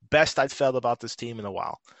 Best I'd felt about this team in a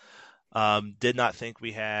while. Did not think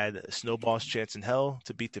we had a snowball's chance in hell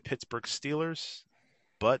to beat the Pittsburgh Steelers,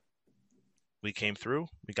 but we came through.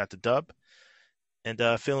 We got the dub. And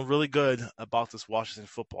feeling really good about this Washington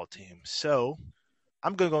football team. So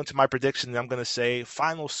I'm going to go into my prediction, and I'm going to say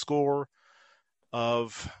final score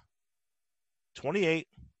of 28-16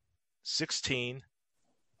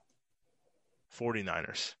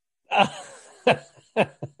 49ers.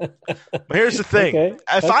 But here's the thing.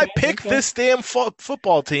 If I pick this damn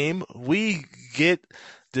football team, we get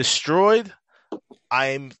destroyed.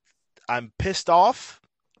 I'm pissed off.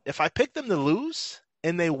 If I pick them to lose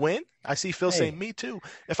and they win, I see Phil saying me too.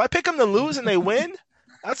 If I pick them to lose and they win,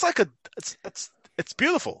 that's like it's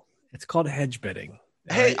beautiful. It's called hedge betting.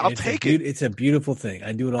 Hey, I'll take it. It's a beautiful thing.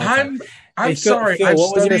 I do it all the time. I'm sorry.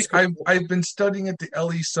 Phil, I've been studying at the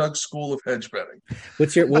L.E. Suggs School of Hedge Betting.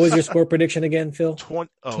 What was your score prediction again, Phil? 21-19.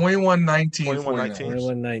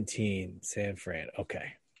 21-19. San Fran.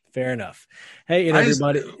 Okay, fair enough. Hey, and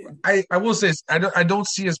everybody. I will say this, I don't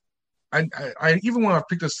see us. I even when I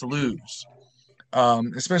picked us to lose,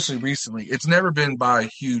 especially recently, it's never been by a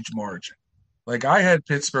huge margin. Like I had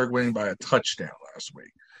Pittsburgh winning by a touchdown last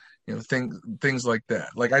week. You know, things like that.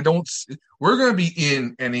 Like we're going to be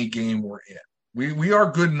in any game we're in. We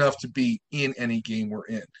are good enough to be in any game we're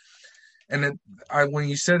in. And then when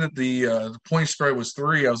you said that the point spread was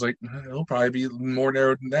 3, I was like, it'll probably be more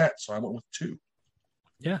narrow than that. So I went with 2.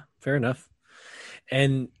 Yeah, fair enough.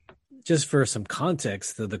 And just for some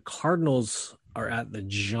context, the Cardinals are at the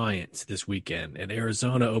Giants this weekend, and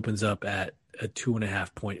Arizona opens up at a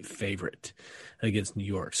 2.5-point favorite against New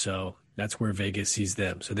York. So that's where Vegas sees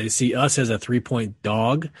them. So they see us as a 3-point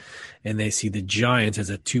dog, and they see the Giants as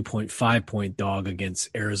a 2.5-point dog against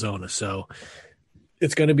Arizona. So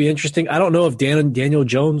it's going to be interesting. I don't know if Daniel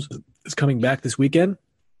Jones is coming back this weekend.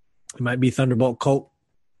 He might be Thunderbolt Colt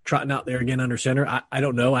trotting out there again under center. I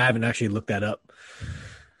don't know. I haven't actually looked that up.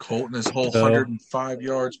 Colton his whole 105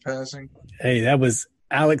 yards passing. Hey, that was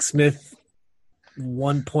Alex Smith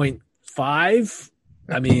 1.5.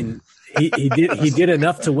 I mean, he did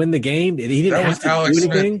enough to win the game. He didn't have to do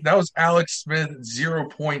anything. That was Alex Smith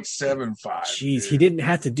 0.75. Jeez, he didn't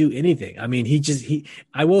have to do anything. I mean,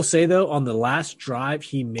 I will say though, on the last drive,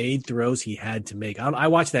 he made throws he had to make. I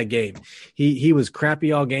watched that game. He was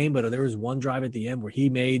crappy all game, but there was one drive at the end where he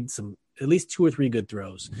made at least 2 or 3 good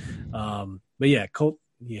throws. But yeah, Colt.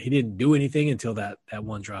 Yeah, he didn't do anything until that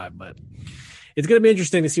one drive, but it's going to be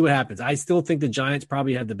interesting to see what happens. I still think the Giants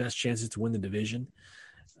probably have the best chances to win the division.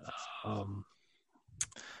 I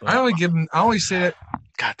only say that.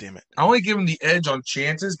 God damn it! I only give them the edge on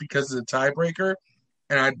chances because of the tiebreaker,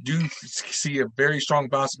 and I do see a very strong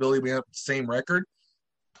possibility we have the same record.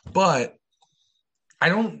 But I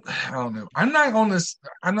don't know. I'm not on this.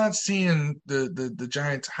 I'm not seeing the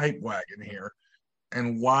Giants hype wagon here,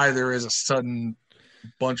 and why there is a sudden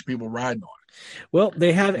bunch of people riding on it. Well,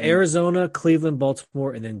 they have Arizona, Cleveland,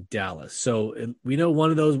 Baltimore, and then Dallas. So we know one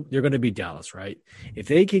of those, they're going to be Dallas, right? If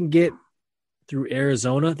they can get through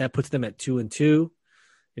Arizona, that puts them at 2-2.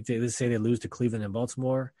 If let's say they lose to Cleveland and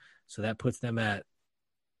Baltimore, so that puts them at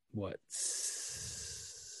what,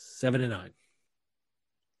 7-9.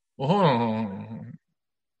 Well, hold on.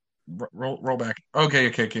 Roll back.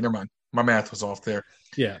 Okay. Never mind. My math was off there.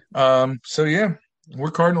 Yeah. So yeah, we're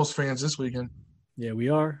Cardinals fans this weekend. Yeah, we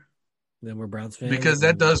are. Then we're Browns fans. Because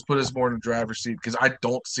that does put us more in the driver's seat because I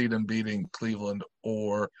don't see them beating Cleveland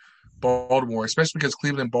or Baltimore, especially because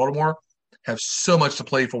Cleveland and Baltimore have so much to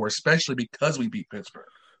play for, especially because we beat Pittsburgh.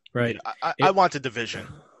 Right. I want the division.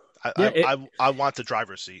 I want the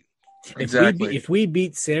driver's seat. Exactly. If we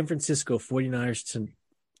beat San Francisco 49ers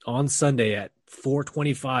on Sunday at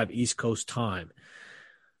 4:25 East Coast time,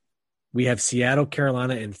 we have Seattle,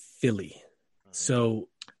 Carolina, and Philly. So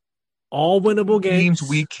all winnable games.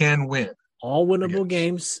 We can win. All winnable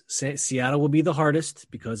games. Seattle will be the hardest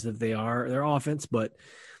because of their offense, but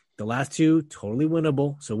the last two totally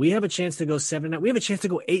winnable. So we have a chance to go 7-9. We have a chance to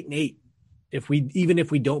go 8-8 if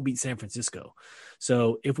we don't beat San Francisco.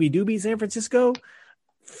 So if we do beat San Francisco,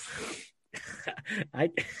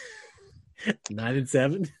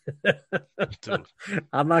 9-7. Dude.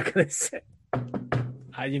 I'm not gonna say.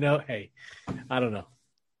 Hey, I don't know.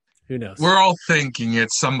 Who knows? We're all thinking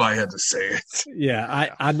it. Somebody had to say it.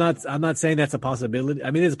 Yeah, I'm not saying that's a possibility.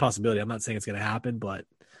 I mean, it's a possibility. I'm not saying it's going to happen, but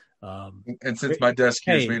and since my desk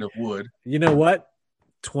here is made of wood, you know what?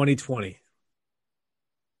 2020,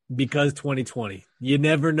 because 2020. You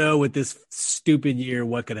never know with this stupid year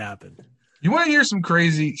what could happen. You want to hear some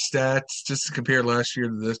crazy stats just to compare last year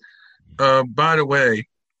to this? By the way,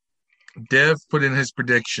 Dev put in his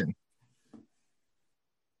prediction.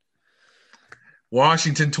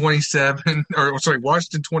 Washington 27,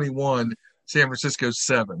 Washington 21, San Francisco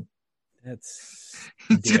 7.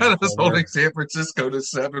 He's got us holding San Francisco to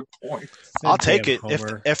 7 points. I'll take it.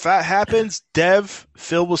 If that happens,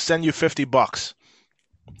 Phil will send you $50.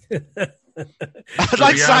 I'd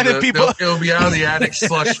like signing people. It'll be out of the Attic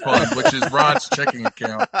Slush Fund, which is Rod's checking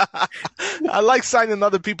account. I like signing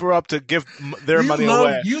other people up to give their money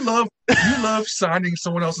away. You love signing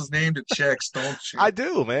someone else's name to checks, don't you? I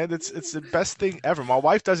do, man. It's the best thing ever. My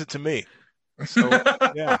wife does it to me. So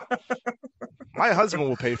yeah, my husband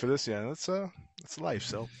will pay for this. Yeah, that's life.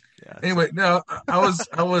 So yeah. Anyway, no, I was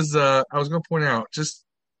going to point out just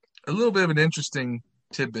a little bit of an interesting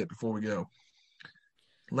tidbit before we go.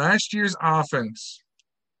 Last year's offense,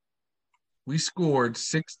 we scored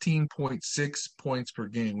 16.6 points per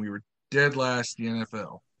game. We were dead last in the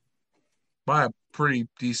NFL by a pretty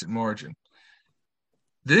decent margin.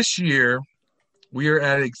 This year, we are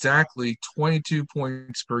at exactly 22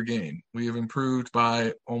 points per game. We have improved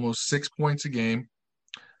by almost 6 points a game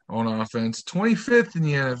on offense, 25th in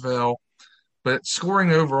the NFL, but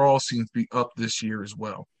scoring overall seems to be up this year as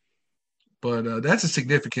well. But that's a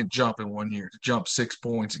significant jump in 1 year, to jump 6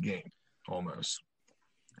 points a game almost.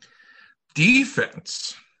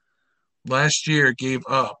 Defense last year gave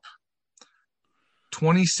up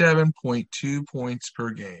 27.2 points per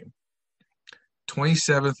game,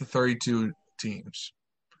 27th of 32 teams.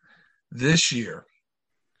 This year,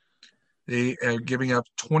 they are giving up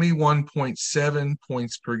 21.7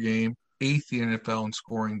 points per game, 8th in the NFL in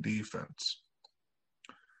scoring defense.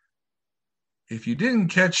 If you didn't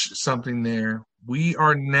catch something there, we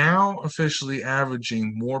are now officially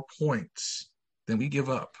averaging more points than we give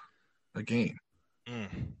up a game.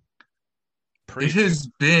 It has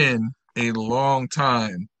been a long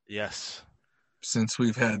time. Yes. Since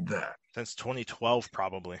we've had that. Since 2012,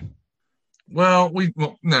 probably. Well,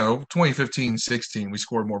 no, 2015-16, we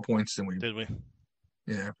scored more points than we did. We?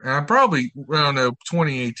 Yeah, and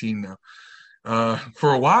 2018 though.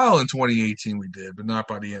 For a while in 2018 we did, but not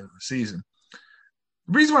by the end of the season.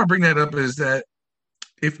 The reason why I bring that up is that,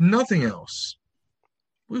 if nothing else,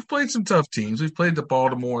 we've played some tough teams. We've played the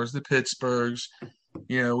Baltimores, the Pittsburghs.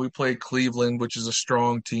 We played Cleveland, which is a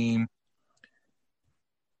strong team.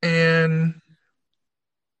 And,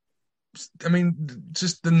 I mean,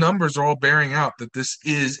 just the numbers are all bearing out that this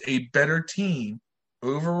is a better team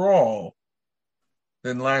overall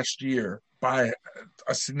than last year by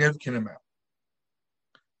a significant amount.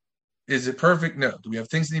 Is it perfect? No. Do we have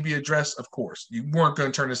things that need to be addressed? Of course. You weren't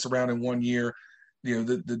going to turn this around in 1 year.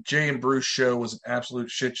 The Jay and Bruce show was an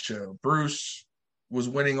absolute shit show. Bruce was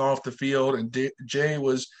winning off the field, and Jay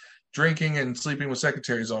was drinking and sleeping with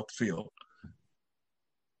secretaries off the field.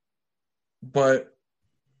 But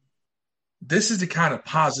this is the kind of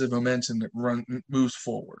positive momentum that moves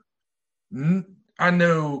forward. I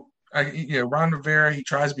know, Ron Rivera, he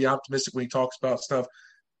tries to be optimistic when he talks about stuff.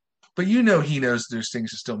 But he knows there's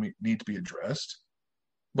things that still need to be addressed.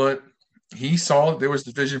 But he saw there was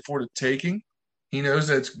division for the taking. He knows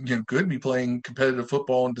that it's good to be playing competitive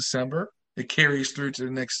football in December. It carries through to the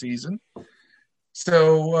next season.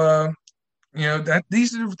 So,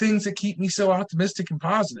 these are the things that keep me so optimistic and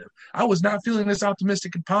positive. I was not feeling this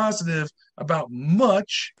optimistic and positive about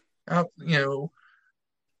much,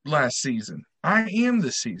 last season. I am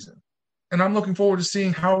this season. And I'm looking forward to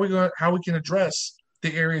seeing how we can address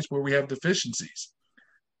the areas where we have deficiencies.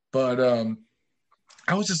 But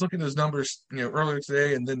I was just looking at those numbers, earlier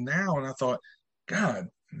today and then now, and I thought, God,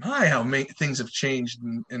 how things have changed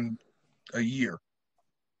in a year.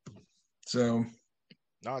 So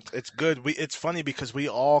No, it's good. It's funny because we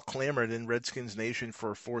all clamored in Redskins Nation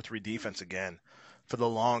for a 4-3 defense again for the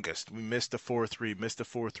longest. We missed the 4-3, missed the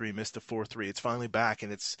 4-3, missed the 4-3. It's finally back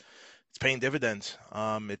and it's paying dividends.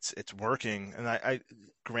 It's working. And I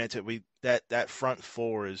granted that front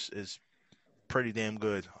four is pretty damn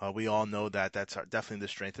good. We all know that. That's definitely the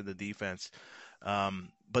strength of the defense.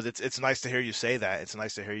 But it's nice to hear you say that. It's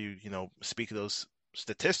nice to hear you speak of those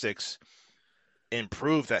statistics and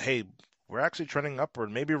prove that, hey, we're actually trending upward.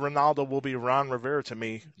 Maybe Ronaldo will be Ron Rivera to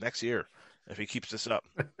me next year if he keeps this up.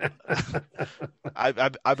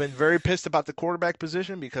 I've been very pissed about the quarterback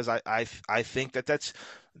position because I think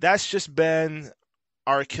that's just been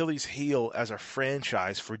our Achilles heel as a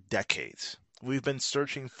franchise for decades. We've been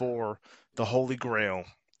searching for the Holy Grail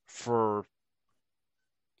for.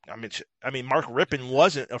 I mean, Mark Rippon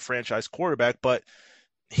wasn't a franchise quarterback, but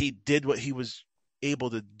he did what he was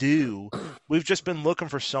able to do. We've just been looking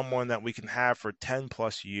for someone that we can have for 10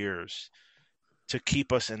 plus years to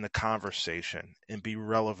keep us in the conversation and be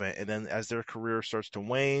relevant. And then as their career starts to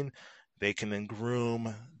wane, they can then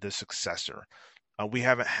groom the successor. We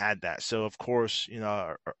haven't had that. So, of course,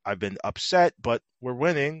 I've been upset, but we're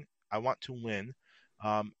winning. I want to win.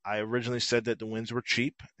 I originally said that the wins were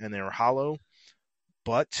cheap and they were hollow,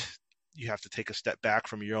 but you have to take a step back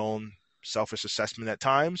from your own selfish assessment at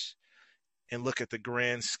times and look at the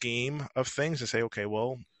grand scheme of things and say, okay,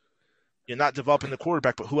 well, you're not developing the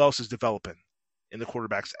quarterback, but who else is developing in the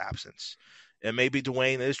quarterback's absence? And maybe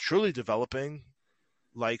Dwayne is truly developing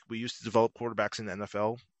like we used to develop quarterbacks in the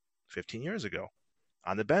NFL 15 years ago,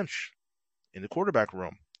 on the bench, in the quarterback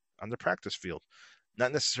room, on the practice field,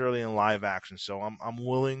 not necessarily in live action. So I'm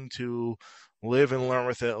willing to live and learn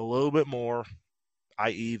with it a little bit more,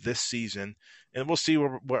 i.e. this season, and we'll see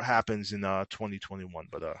what happens in 2021.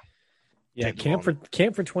 But yeah, camp for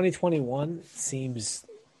 2021 seems,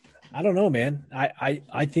 I don't know, man.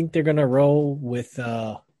 I think they're gonna roll with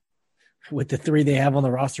the three they have on the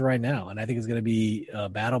roster right now, and I think it's gonna be a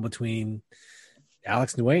battle between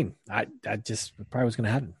Alex and Dwayne. I just probably was gonna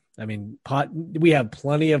happen. I mean, we have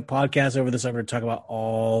plenty of podcasts over the summer to talk about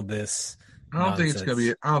all this. I don't think it's gonna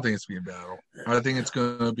be a battle. I think it's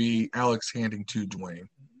gonna be Alex handing to Dwayne.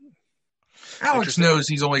 Alex knows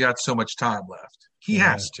he's only got so much time left. He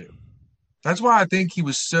has to. That's why I think he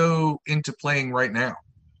was so into playing right now.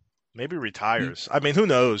 Maybe retires. I mean, who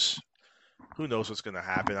knows? Who knows what's going to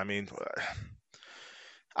happen? I mean,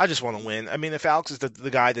 I just want to win. I mean, if Alex is the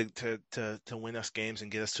guy to win us games and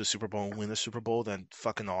get us to a Super Bowl and win the Super Bowl, then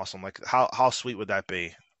fucking awesome. Like, how sweet would that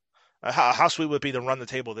be? How sweet would it be to run the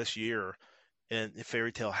table this year and if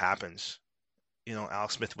fairy tale happens?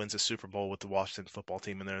 Alex Smith wins a Super Bowl with the Washington football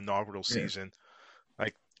team in their inaugural season.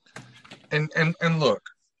 Like, and look,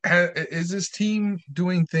 is this team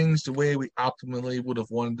doing things the way we optimally would have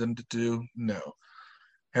wanted them to do? No.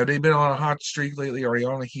 Have they been on a hot streak lately? Are they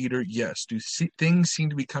on a heater? Yes. Do things seem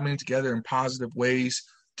to be coming together in positive ways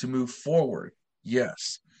to move forward?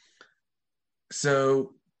 Yes.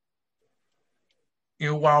 So,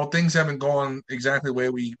 while things haven't gone exactly the way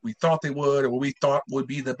we thought they would or what we thought would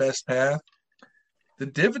be the best path, the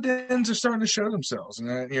dividends are starting to show themselves. And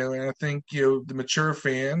I think, the mature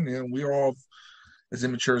fan, we're all as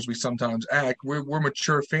immature as we sometimes act, we're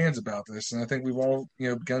mature fans about this. And I think we've all,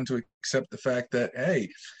 begun to accept the fact that, hey,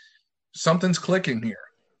 something's clicking here.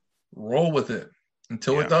 Roll with it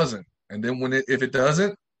until it doesn't. And then if it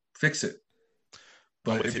doesn't, fix it.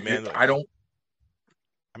 But I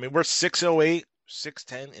mean, we're 608,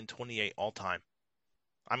 610, and 28 all time.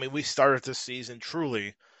 I mean, we started this season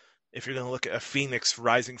truly, if you're going to look at a phoenix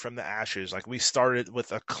rising from the ashes, like we started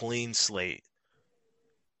with a clean slate.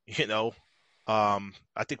 I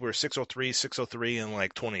think we were 603, and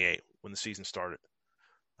like 28 when the season started.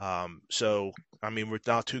 So, I mean, we're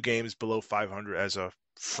now 2 games below 500 as a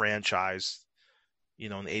franchise,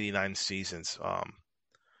 in 89 seasons. I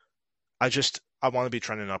want to be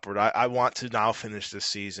trending upward. I want to now finish this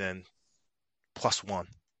season +1,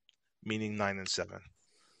 meaning 9-7.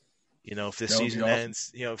 If the season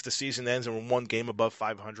ends, if the season ends and we're 1 game above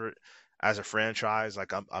 500 as a franchise,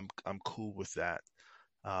 like I'm cool with that.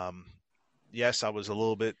 Yes, I was a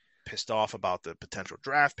little bit pissed off about the potential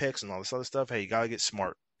draft picks and all this other stuff. Hey, you got to get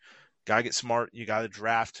smart. You got to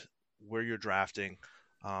draft where you're drafting.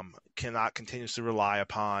 Cannot continuously rely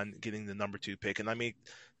upon getting the number 2 pick. And I mean,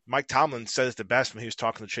 Mike Tomlin said it the best when he was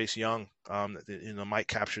talking to Chase Young. Mike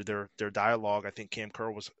captured their dialogue. I think Cam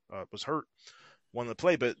Curl was hurt, wanted to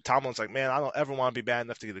play, but Tomlin's like, man, I don't ever want to be bad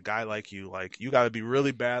enough to get a guy like you. Like, you got to be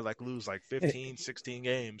really bad, like lose like 15, 16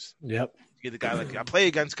 games. Yep. Get a guy like you. I play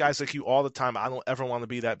against guys like you all the time. I don't ever want to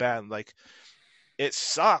be that bad. Like, it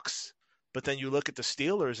sucks But then you look at the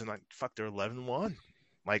Steelers and like, fuck, they're 11-1.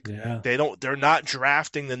 Like Yeah. they're not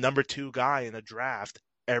drafting the number 2 guy in a draft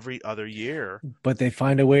every other year. But they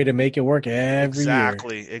find a way to make it work every year.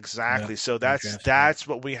 Exactly. Yeah. So that's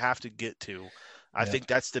what we have to get to. I Yeah. think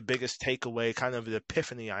that's the biggest takeaway, kind of the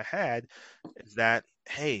epiphany I had, is that,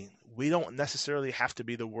 hey, we don't necessarily have to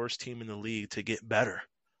be the worst team in the league to get better.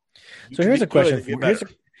 So here's a question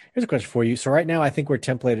for you. So right now, I think we're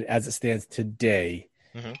templated as it stands today,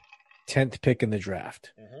 10th pick in the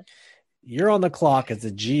draft. You're on the clock as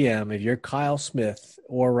a GM. If you're Kyle Smith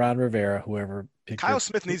or Ron Rivera, whoever picked Kyle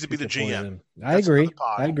Smith needs to be the GM. I agree.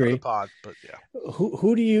 Pod, but yeah.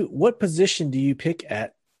 What position do you pick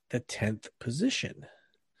at the 10th position?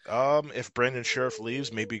 If Brandon Sheriff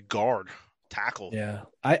leaves, maybe guard, tackle. Yeah,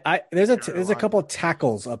 there's a couple of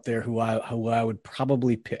tackles up there who I would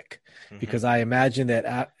probably pick, because I imagine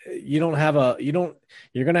that you're going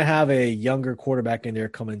to have a younger quarterback in there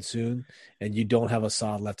coming soon, and you don't have a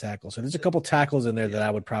solid left tackle. So there's a couple tackles in there that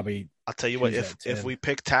I would probably. I'll tell you what, if we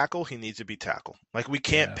pick tackle, he needs to be tackle. Like, we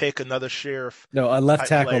can't pick another Sheriff. No, a left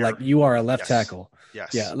tackle player. Like you are a left tackle.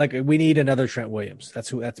 Yes. Yeah, like we need another Trent Williams.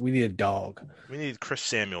 We need a dog. We need Chris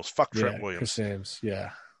Samuels. Fuck Trent Williams. Chris Samuels,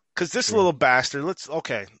 yeah. Because this little bastard,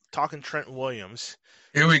 talking Trent Williams.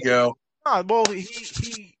 Here we go. Well,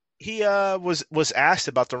 he was asked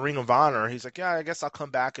about the Ring of Honor. He's like, yeah, I guess I'll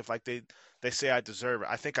come back if like they say I deserve it.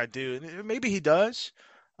 I think I do. And maybe he does.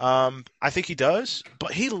 I think he does.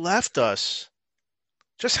 But he left us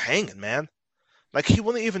just hanging, man. Like, he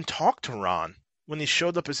wouldn't even talk to Ron when he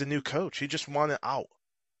showed up as a new coach. He just wanted out.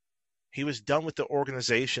 He was done with the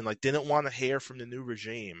organization. Like, didn't want to hear from the new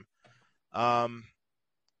regime.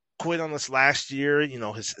 Quit on this last year. You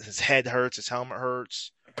know, his head hurts, his helmet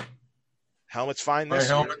hurts. Helmet's fine this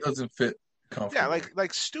year. My helmet doesn't fit comfortably. Yeah,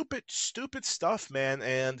 like stupid stuff, man.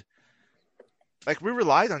 And like, we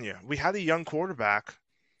relied on you. We had a young quarterback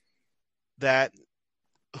that,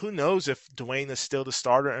 who knows if Dwayne is still the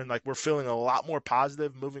starter, and like, we're feeling a lot more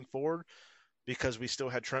positive moving forward because we still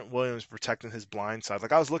had Trent Williams protecting his blind side.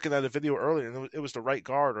 Like, I was looking at a video earlier, and it was the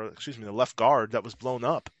the left guard that was blown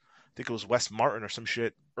up. I think it was Wes Martin or some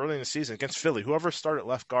shit early in the season against Philly. Whoever started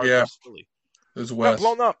left guard against Philly. It was Wes.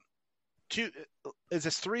 Blown up. It's a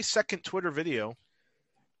 3-second Twitter video.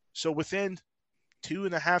 So within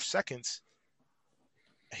 2.5 seconds,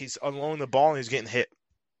 he's unloading the ball and he's getting hit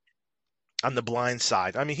on the blind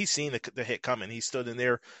side. I mean, he's seen the hit coming. He stood in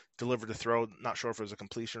there, delivered the throw. Not sure if it was a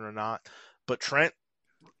completion or not. But Trent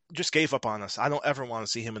just gave up on us. I don't ever want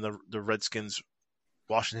to see him in the Redskins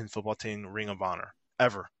Washington football team Ring of Honor.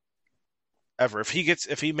 Ever. If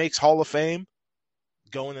he makes Hall of Fame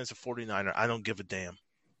going as a 49er, I don't give a damn.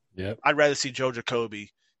 Yep. I'd rather see Joe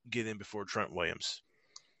Jacoby get in before Trent Williams.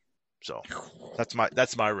 So that's my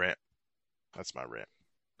rant. That's my rant.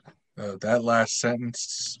 That last sentence,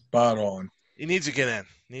 spot on. He needs to get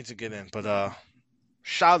in. But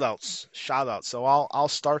shout outs. So I'll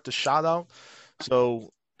start the shout out.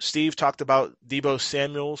 So Steve talked about Deebo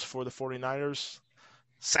Samuels for the 49ers.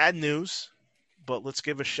 Sad news. But let's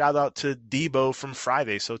give a shout out to Deebo from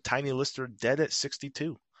Friday. So Tiny Lister dead at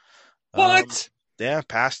 62. What? Yeah,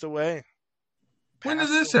 passed away. When does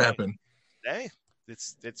this happen? Hey,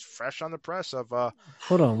 it's fresh on the press of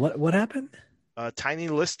Hold on, what happened? Tiny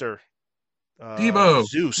Lister. Deebo.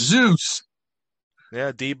 Zeus.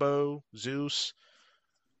 Yeah, Deebo, Zeus.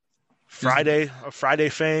 Friday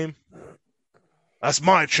fame. That's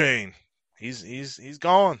my chain. He's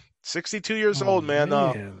gone. 62 years old,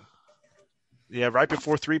 man. Yeah, right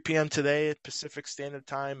before 3 p.m. today, Pacific Standard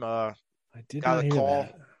Time. I did not hear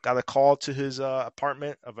that. Got a call to his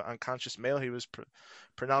apartment of an unconscious male. He was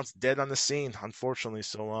pronounced dead on the scene, unfortunately.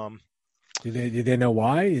 So, did they know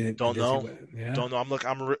why? Don't know. Don't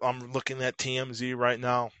know. I'm looking at TMZ right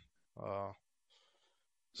now.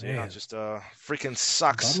 So yeah, just freaking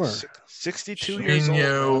sucks. Bummer. 62 years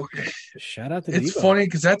old. Shout out to It's Deebo. funny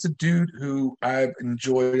because that's a dude who I've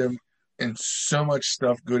enjoyed him in so much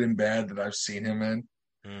stuff, good and bad, that I've seen him in.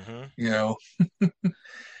 Mm-hmm. You know,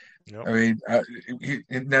 Yep. I mean,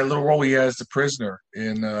 in that little role he has, the prisoner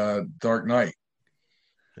in Dark Knight.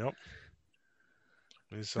 Yep.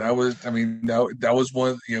 That was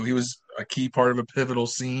one. You know, he was a key part of a pivotal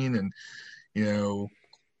scene, and you know,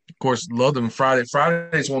 of course, loved him. Friday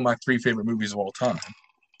is one of my 3 favorite movies of all time.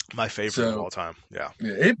 My favorite of all time. Yeah.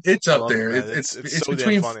 It's up there. It's so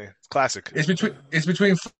between funny. It's classic. It's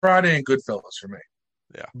between Friday and Goodfellas for me.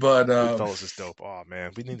 Yeah. But Goodfellas is dope. Oh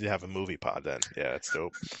man, we need to have a movie pod then. Yeah, it's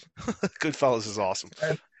dope. Goodfellas is awesome.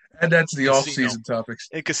 And that's the off-season topics.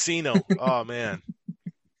 In Casino. Oh man.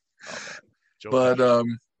 But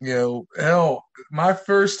hell, my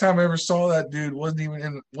first time I ever saw that dude wasn't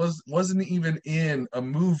even in a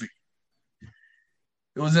movie.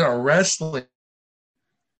 It was in a wrestling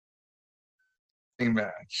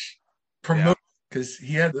match. Yeah. Because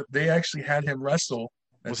they actually had him wrestle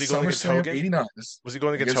at Was he going against SummerSlam Hogan? '89. Was he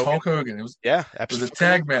going against Hulk Hogan? It was Yeah, a absolutely.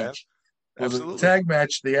 tag match. It was Absolutely. a tag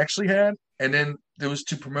match they actually had, and then it was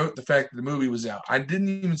to promote the fact that the movie was out. I didn't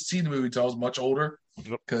even see the movie until I was much older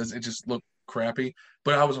because it just looked crappy.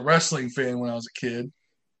 But I was a wrestling fan when I was a kid,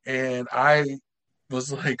 and I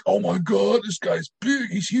was like, "Oh my god, this guy's big.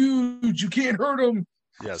 He's huge. You can't hurt him."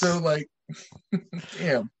 Yes. So like,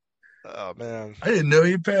 damn. Oh man, I didn't know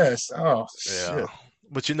he passed. Oh yeah. shit.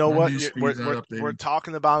 But you know My what? news feed's not We're updated.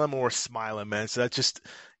 talking about him and we're smiling, man. So that just,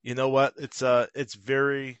 you know what? It's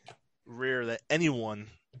very rare that anyone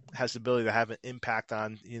has the ability to have an impact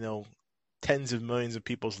on, tens of millions of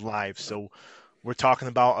people's lives. So we're talking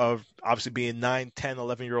about obviously being 9, 10,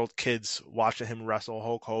 11-year-old kids watching him wrestle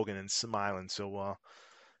Hulk Hogan and smiling. So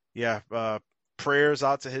yeah, prayers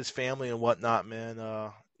out to his family and whatnot,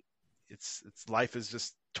 man. It's life is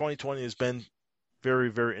just 2020 has been very,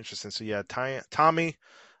 very interesting. So yeah, Tommy,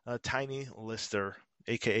 Tiny Lister,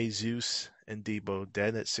 aka Zeus and Debo,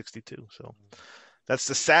 dead at 62. So that's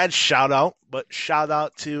the sad shout out. But shout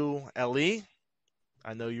out to Ellie.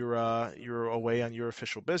 I know you're away on your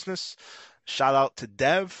official business. Shout out to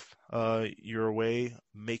Dev. You're away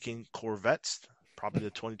making Corvettes, probably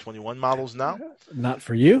the 2021 models now. Not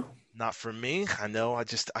for you. Not for me. I know. I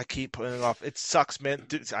keep putting it off. It sucks, man.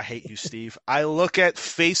 Dude, I hate you, Steve. I look at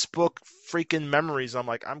Facebook freaking memories. I'm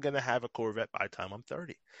like, I'm going to have a Corvette by the time I'm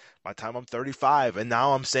 30, by the time I'm 35. And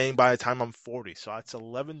now I'm saying by the time I'm 40. So it's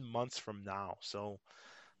 11 months from now. So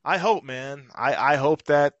I hope, man. I hope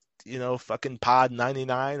that, fucking pod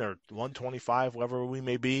 99 or 125, whatever we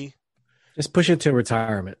may be. Just push it to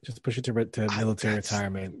retirement. Just push it to military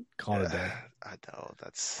retirement. Call it a day. I know.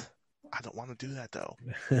 I don't want to do that, though.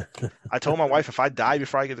 I told my wife if I die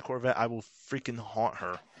before I get the Corvette, I will freaking haunt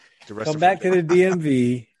her. Come back to the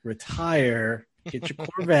DMV, retire, get your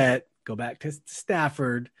Corvette, go back to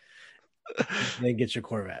Stafford, and then get your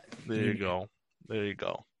Corvette. There you go. There you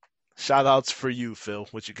go. Shout outs for you, Phil.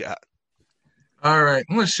 What you got? All right.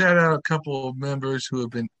 I'm going to shout out a couple of members who have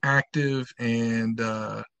been active and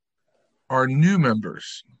are new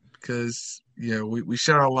members because, we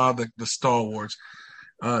shout out a lot of the stalwarts.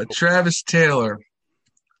 Travis Taylor,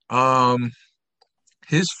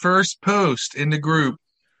 his first post in the group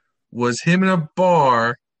was him in a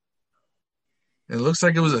bar. It looks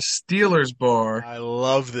like it was a Steelers bar. I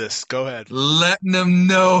love this. Go ahead. Letting them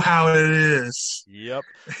know how it is. Yep.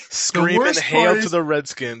 Screaming hail to the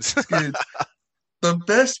Redskins. The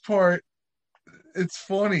best part, it's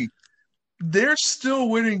funny. They're still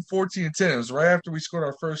winning 14-10. It was right after we scored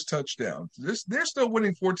our first touchdown. They're still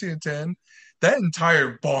winning 14-10. That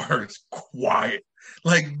entire bar is quiet.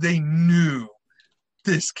 Like they knew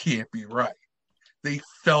this can't be right. They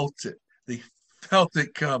felt it. They felt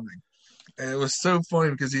it coming. And it was so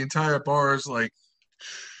funny because the entire bar is like,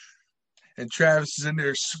 and Travis is in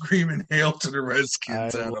there screaming hail to the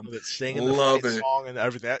Redskins at him. Singing the song and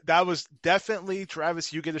everything. That was definitely,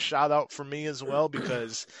 Travis, you get a shout out for me as well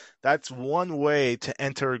because that's one way to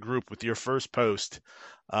enter a group with your first post.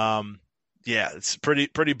 Yeah, it's pretty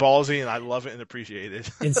ballsy, and I love it and appreciate it.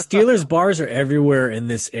 And Steelers bars are everywhere in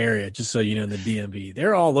this area, just so you know, in the DMV.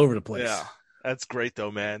 They're all over the place. Yeah, that's great though,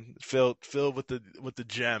 man. Phil with the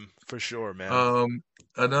gem for sure, man.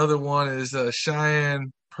 Another one is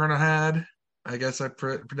Cheyenne Pernahad. I guess I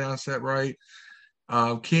pronounced that right.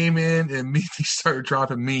 Came in and immediately started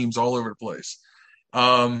dropping memes all over the place.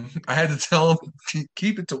 I had to tell him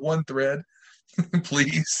keep it to one thread,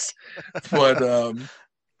 please. But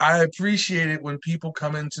I appreciate it when people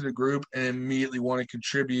come into the group and immediately want to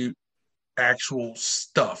contribute actual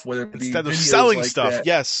stuff, whether it be instead of videos selling like stuff. that.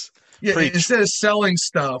 Yes. Yeah, Preach. Instead of selling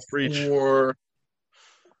stuff Preach. or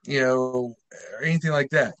anything like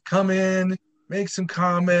that. Come in, make some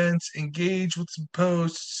comments, engage with some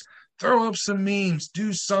posts, throw up some memes,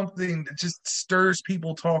 do something that just stirs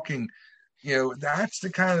people talking. That's the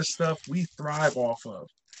kind of stuff we thrive off of.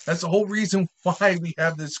 That's the whole reason why we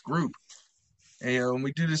have this group. And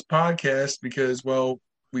we do this podcast because, well,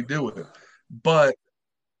 we do it. But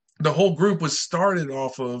the whole group was started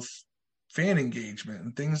off of fan engagement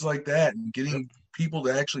and things like that and getting people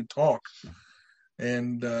to actually talk.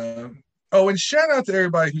 And, and shout out to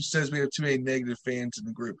everybody who says we have too many negative fans in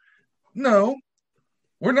the group. No,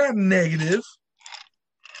 we're not negative.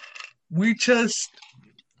 We just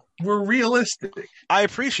we're realistic. I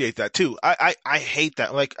appreciate that too. I hate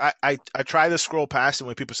that. Like I try to scroll past it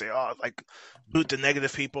when people say, "Oh, like boot the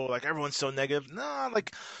negative people." Like everyone's so negative. No,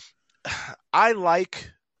 like I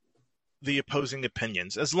like the opposing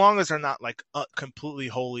opinions as long as they're not like completely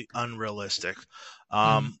wholly unrealistic.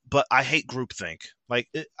 But I hate groupthink. Like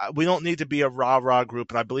we don't need to be a rah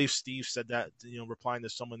group. And I believe Steve said that, replying to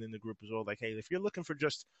someone in the group as well. Like, hey, if you're looking for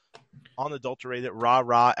just unadulterated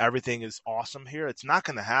rah, everything is awesome here, it's not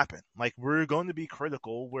going to happen. Like we're going to be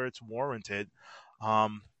critical where it's warranted.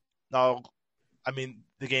 Now, I mean,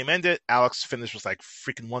 the game ended. Alex finished with like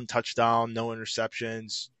freaking 1 touchdown, no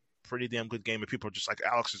interceptions. Pretty damn good game. And people are just like,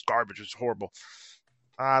 Alex is garbage. It's horrible.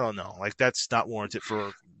 I don't know. Like that's not warranted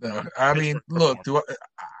for. No, I mean, look,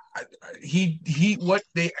 he what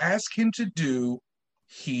they ask him to do,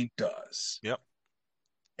 he does. Yep.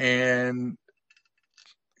 And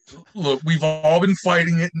look, we've all been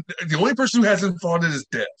fighting it. The only person who hasn't fought it is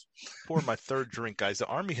Dev. Pour my 3rd drink, guys. The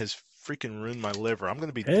Army has freaking ruined my liver. I'm going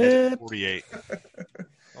to be dead at 48.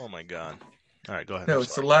 Oh my god. All right, go ahead. No,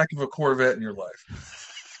 it's the lack of a Corvette in your life.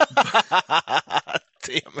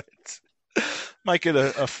 Damn it. Might get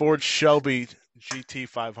a Ford Shelby GT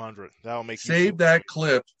 500. That'll make Save that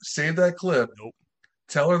clip. Save that clip. Nope.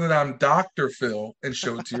 Tell her that I'm Dr. Phil and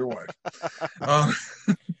show it to your wife.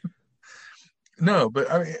 No,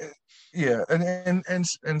 but I mean, yeah,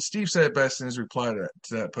 and Steve said it best in his reply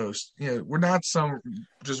to that post. We're not some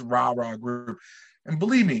just rah group. And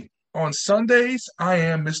believe me, on Sundays, I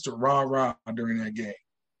am Mr. Rah during that game.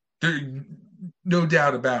 There, no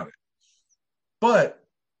doubt about it. But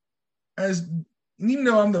even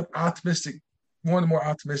though I'm the one of the more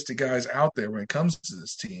optimistic guys out there when it comes to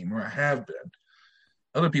this team, or I have been,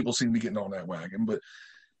 other people seem to be getting on that wagon. But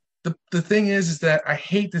the thing is that I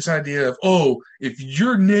hate this idea of, if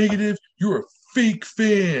you're negative, you're a fake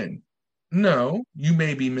fan. No, you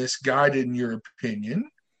may be misguided in your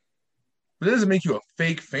opinion, but it doesn't make you a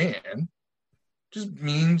fake fan. It just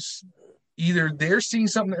means either they're seeing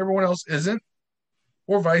something that everyone else isn't,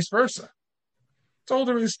 or vice versa. That's all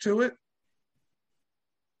there is to it.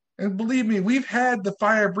 And believe me, we've had the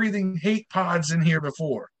fire-breathing hate pods in here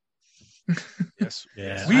before. Yes.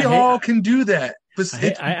 Yeah. We all can do that. But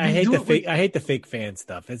I hate the fake fan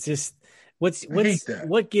stuff. It's just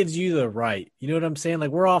what gives you the right? You know what I'm saying?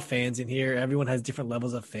 Like we're all fans in here. Everyone has different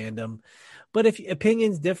levels of fandom. But if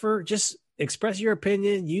opinions differ, just express your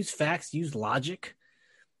opinion, use facts, use logic.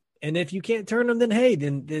 And if you can't turn them, then hey,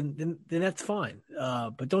 then that's fine.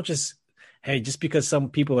 But don't just because some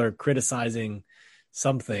people are criticizing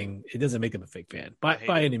something, it doesn't make them a fake fan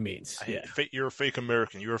by any means. You're a fake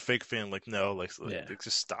American. You're a fake fan. Like no,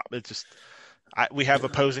 just stop. It's just we have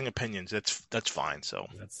opposing opinions. That's fine. So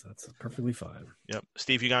that's perfectly fine. Yep.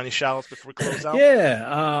 Steve, you got any shout outs before we close out? Yeah,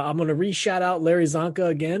 I'm gonna re-shout out Larry Zonka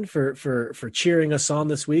again for cheering us on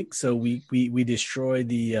this week. So we destroyed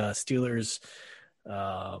the Steelers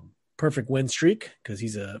perfect win streak because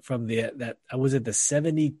he's from the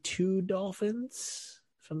 72 Dolphins,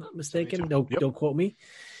 if I'm not mistaken. Don't quote me.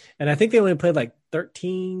 And I think they only played like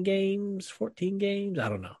 13 games, 14 games. I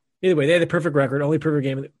don't know. Either way, they had the perfect record,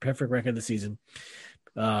 perfect record of the season.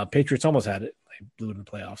 Patriots almost had it. They blew it in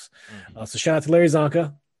the playoffs. So shout out to Larry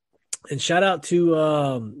Zonka. And shout out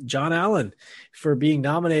to John Allen for being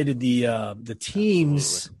nominated the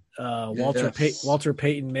team's Walter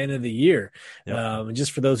Payton Man of the Year. Yep. And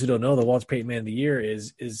just for those who don't know, the Walter Payton Man of the Year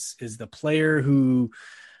is the player who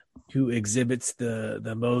exhibits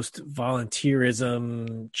the most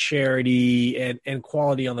volunteerism, charity, and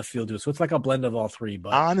quality on the field too. So it's like a blend of all three.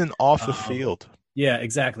 But on and off the field. Yeah,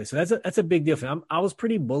 exactly. So that's a big deal for him. I was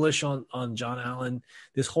pretty bullish on John Allen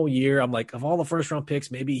this whole year. I'm like, of all the first round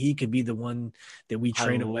picks, maybe he could be the one that we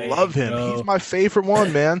train away. I love him. He's my favorite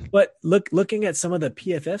one, man. But looking at some of the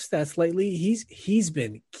PFF stats lately, he's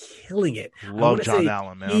been killing it. Love John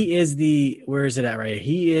Allen, man. He is where is it at right here?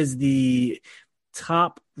 He is the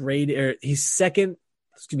top rated, he's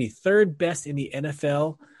third best in the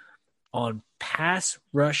NFL on pass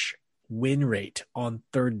rush win rate on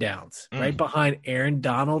third downs, right behind Aaron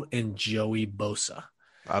Donald and Joey Bosa.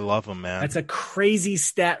 I love him, man. That's a crazy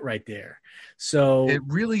stat right there. So it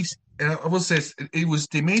really, and I will say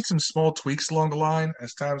they made some small tweaks along the line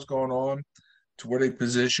as time's gone on to where they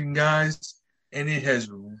position guys, and it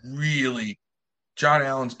has really, John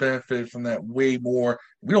Allen's benefited from that way more.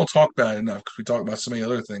 We don't talk about it enough because we talk about so many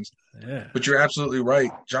other things. Yeah. But you're absolutely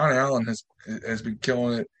right. John Allen has been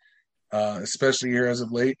killing it. Especially here as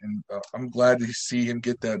of late, and I'm glad to see him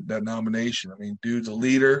get that nomination. I mean, dude's a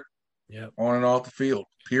leader, on and off the field.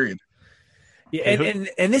 Period. Yeah,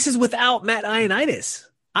 and this is without Matt Ioannidis.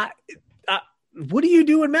 what do you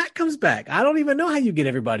do when Matt comes back? I don't even know how you get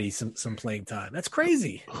everybody some playing time. That's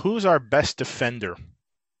crazy. Who's our best defender?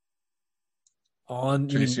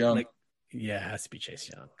 Chase Young. Yeah, it has to be Chase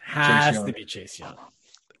Young. To be Chase Young.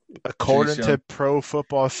 According to Pro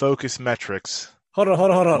Football Focus metrics. Hold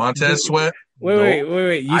on. Montez Sweat.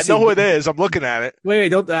 Wait. I know who it is. I'm looking at it.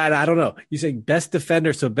 Wait. I don't know. You say best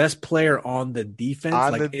defender, so best player on the defense,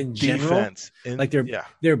 general,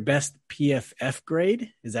 their best PFF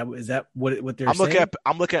grade. Is that what they're saying?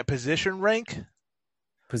 I'm looking at position rank.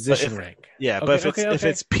 Rank. Yeah, but if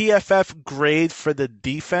it's PFF grade for the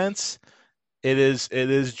defense, it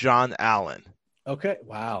is John Allen. Okay.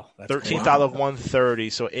 Wow. That's 13th out of 130,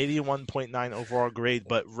 so 81.9 overall grade.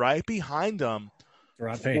 But right behind them,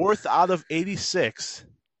 4th out of 86,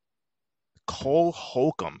 Cole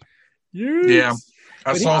Holcomb. Yeah,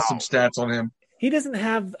 I saw some stats on him. He doesn't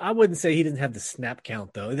have. I wouldn't say he doesn't have the snap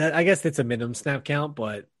count though. I guess that's a minimum snap count,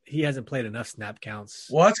 but he hasn't played enough snap counts.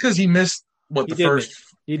 Well, that's because he missed he missed the first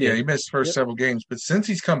Yep. several games. But since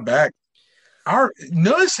he's come back,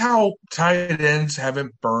 notice how tight ends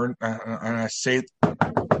haven't burned. And I say,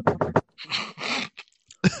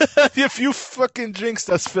 If you fucking jinxed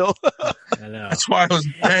us, Phil. I know. That's why I was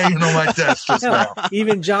banging on my desk just now.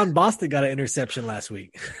 Even John Boston got an interception last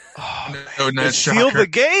week. It sealed the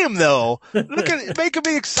game, though. Look at it, making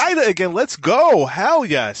me excited again. Let's go. Hell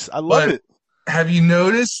yes. I love it. Have you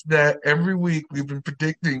noticed that every week we've been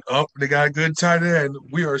predicting, they got a good tight end.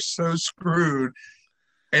 We are so screwed.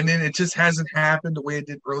 And then it just hasn't happened the way it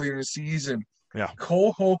did earlier in the season. Yeah.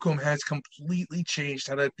 Cole Holcomb has completely changed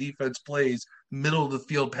how that defense plays middle of the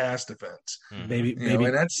field pass defense. Baby, and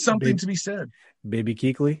that's something to be said. Baby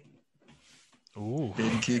Kuechly. Ooh.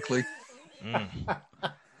 Baby Kuechly.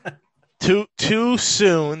 Too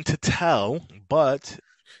soon to tell, but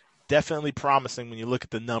definitely promising when you look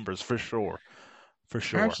at the numbers for sure. For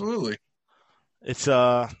sure. Absolutely. It's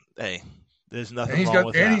hey, there's nothing wrong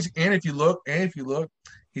with that. And if you look,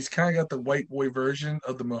 he's kind of got the white boy version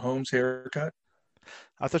of the Mahomes haircut.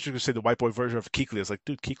 I thought you were going to say the white boy version of Kuechly. I was like,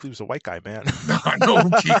 dude, Kuechly was a white guy, man. No, I know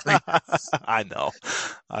who Kuechly. I know.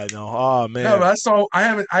 Oh man. No, but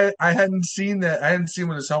I hadn't seen that. I hadn't seen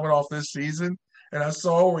with his helmet off this season, and I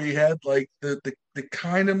saw where he had like the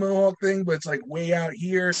kind of mohawk thing, but it's like way out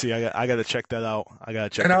here. See, I got to check that out.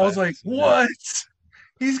 And I was like, what?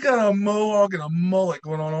 He's got a mohawk and a mullet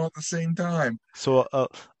going on all at the same time. So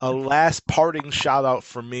a last parting shout out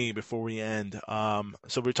for me before we end.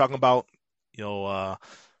 So we're talking about John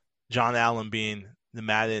Allen being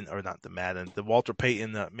the Walter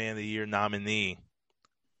Payton Man of the Year nominee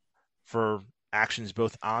for actions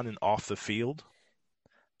both on and off the field.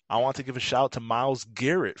 I want to give a shout out to Myles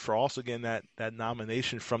Garrett for also getting that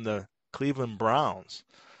nomination from the Cleveland Browns.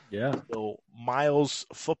 Yeah. So Myles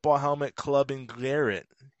Football Helmet Clubbing Garrett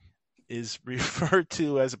is referred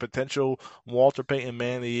to as a potential Walter Payton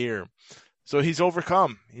Man of the Year. So he's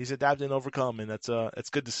overcome. He's adapted and overcome, and that's it's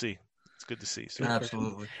good to see. It's good to see. So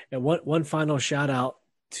absolutely. And one final shout out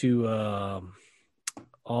to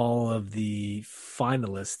all of the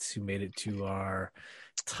finalists who made it to our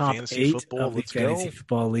top Fantasy 8 football, of the let's Fantasy go.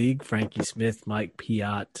 Football League. Frankie Smith, Mike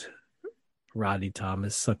Piott, Rodney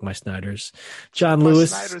Thomas, Suck My Snyders, John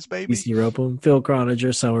Lewis, PC Ropum, Phil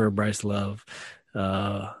Croninger, Summer, Bryce Love.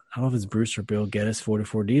 I don't know if it's Bruce or Bill Geddes,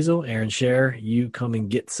 44 Diesel, Aaron Scher, you come and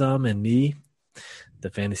get some, and me, the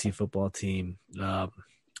fantasy football team.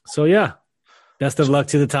 So yeah, best of luck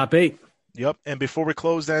to the top 8. Yep. And before we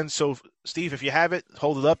close then, so Steve, if you have it,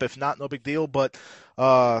 hold it up. If not, no big deal. But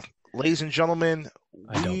ladies and gentlemen,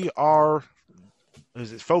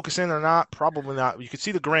 is it focusing or not? Probably not. You can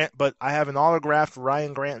see the Grant, but I have an autographed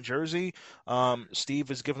Ryan Grant jersey. Steve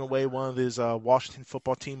has given away one of his Washington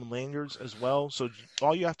football team lanyards as well. So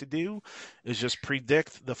all you have to do is just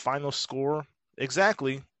predict the final score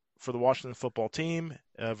exactly for the Washington football team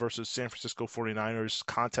versus San Francisco 49ers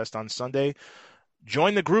contest on Sunday.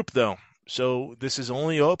 Join the group, though. So this is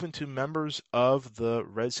only open to members of the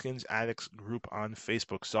Redskins Addicts group on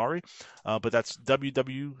Facebook. Sorry, but that's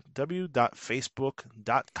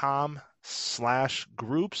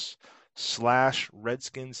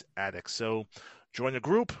www.facebook.com/groups/Redskins Addicts. So join the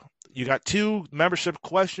group. You got 2 membership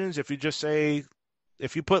questions. If you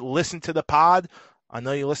put listen to the pod, I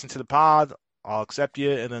know you listen to the pod, I'll accept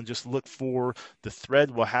you, and then just look for the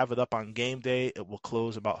thread. We'll have it up on game day. It will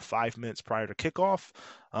close about 5 minutes prior to kickoff.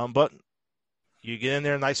 But you get in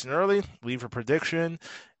there nice and early, leave a prediction,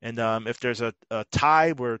 and if there's a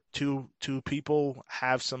tie where two people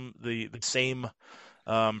have the same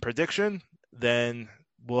prediction, then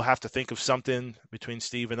we'll have to think of something between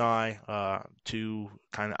Steve and I to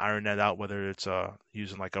kind of iron that out, whether it's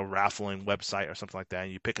using like a raffling website or something like that.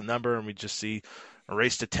 And you pick a number and we just see a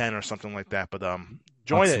race to 10 or something like that. But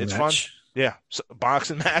join it. Boxing It's fun. match. Yeah, so,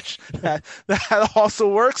 boxing match that also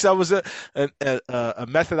works. That was a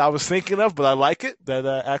method I was thinking of, but I like it. That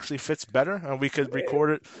actually fits better, and we could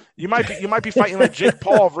record it. You might be fighting like Jake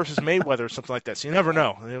Paul versus Mayweather or something like that. So you never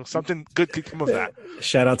know. Something good could come of that.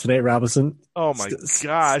 Shout out to Nate Robinson. Oh my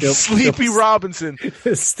God, Sleepy Robinson,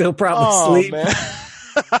 still probably asleep. Man.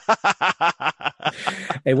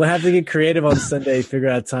 Hey, we'll have to get creative on Sunday. Figure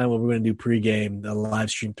out a time when we're going to do pregame, the live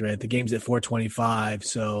stream thread. The game's at 4:25,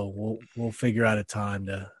 so we'll figure out a time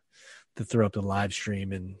to throw up the live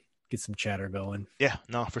stream and get some chatter going. Yeah,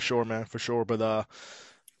 no, for sure, man, for sure. But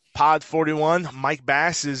Pod 41, Mike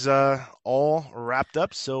Bass is all wrapped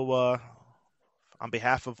up. So on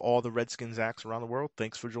behalf of all the Redskins acts around the world,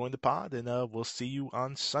 thanks for joining the pod, and we'll see you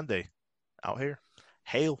on Sunday out here.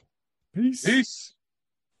 Hail. Peace.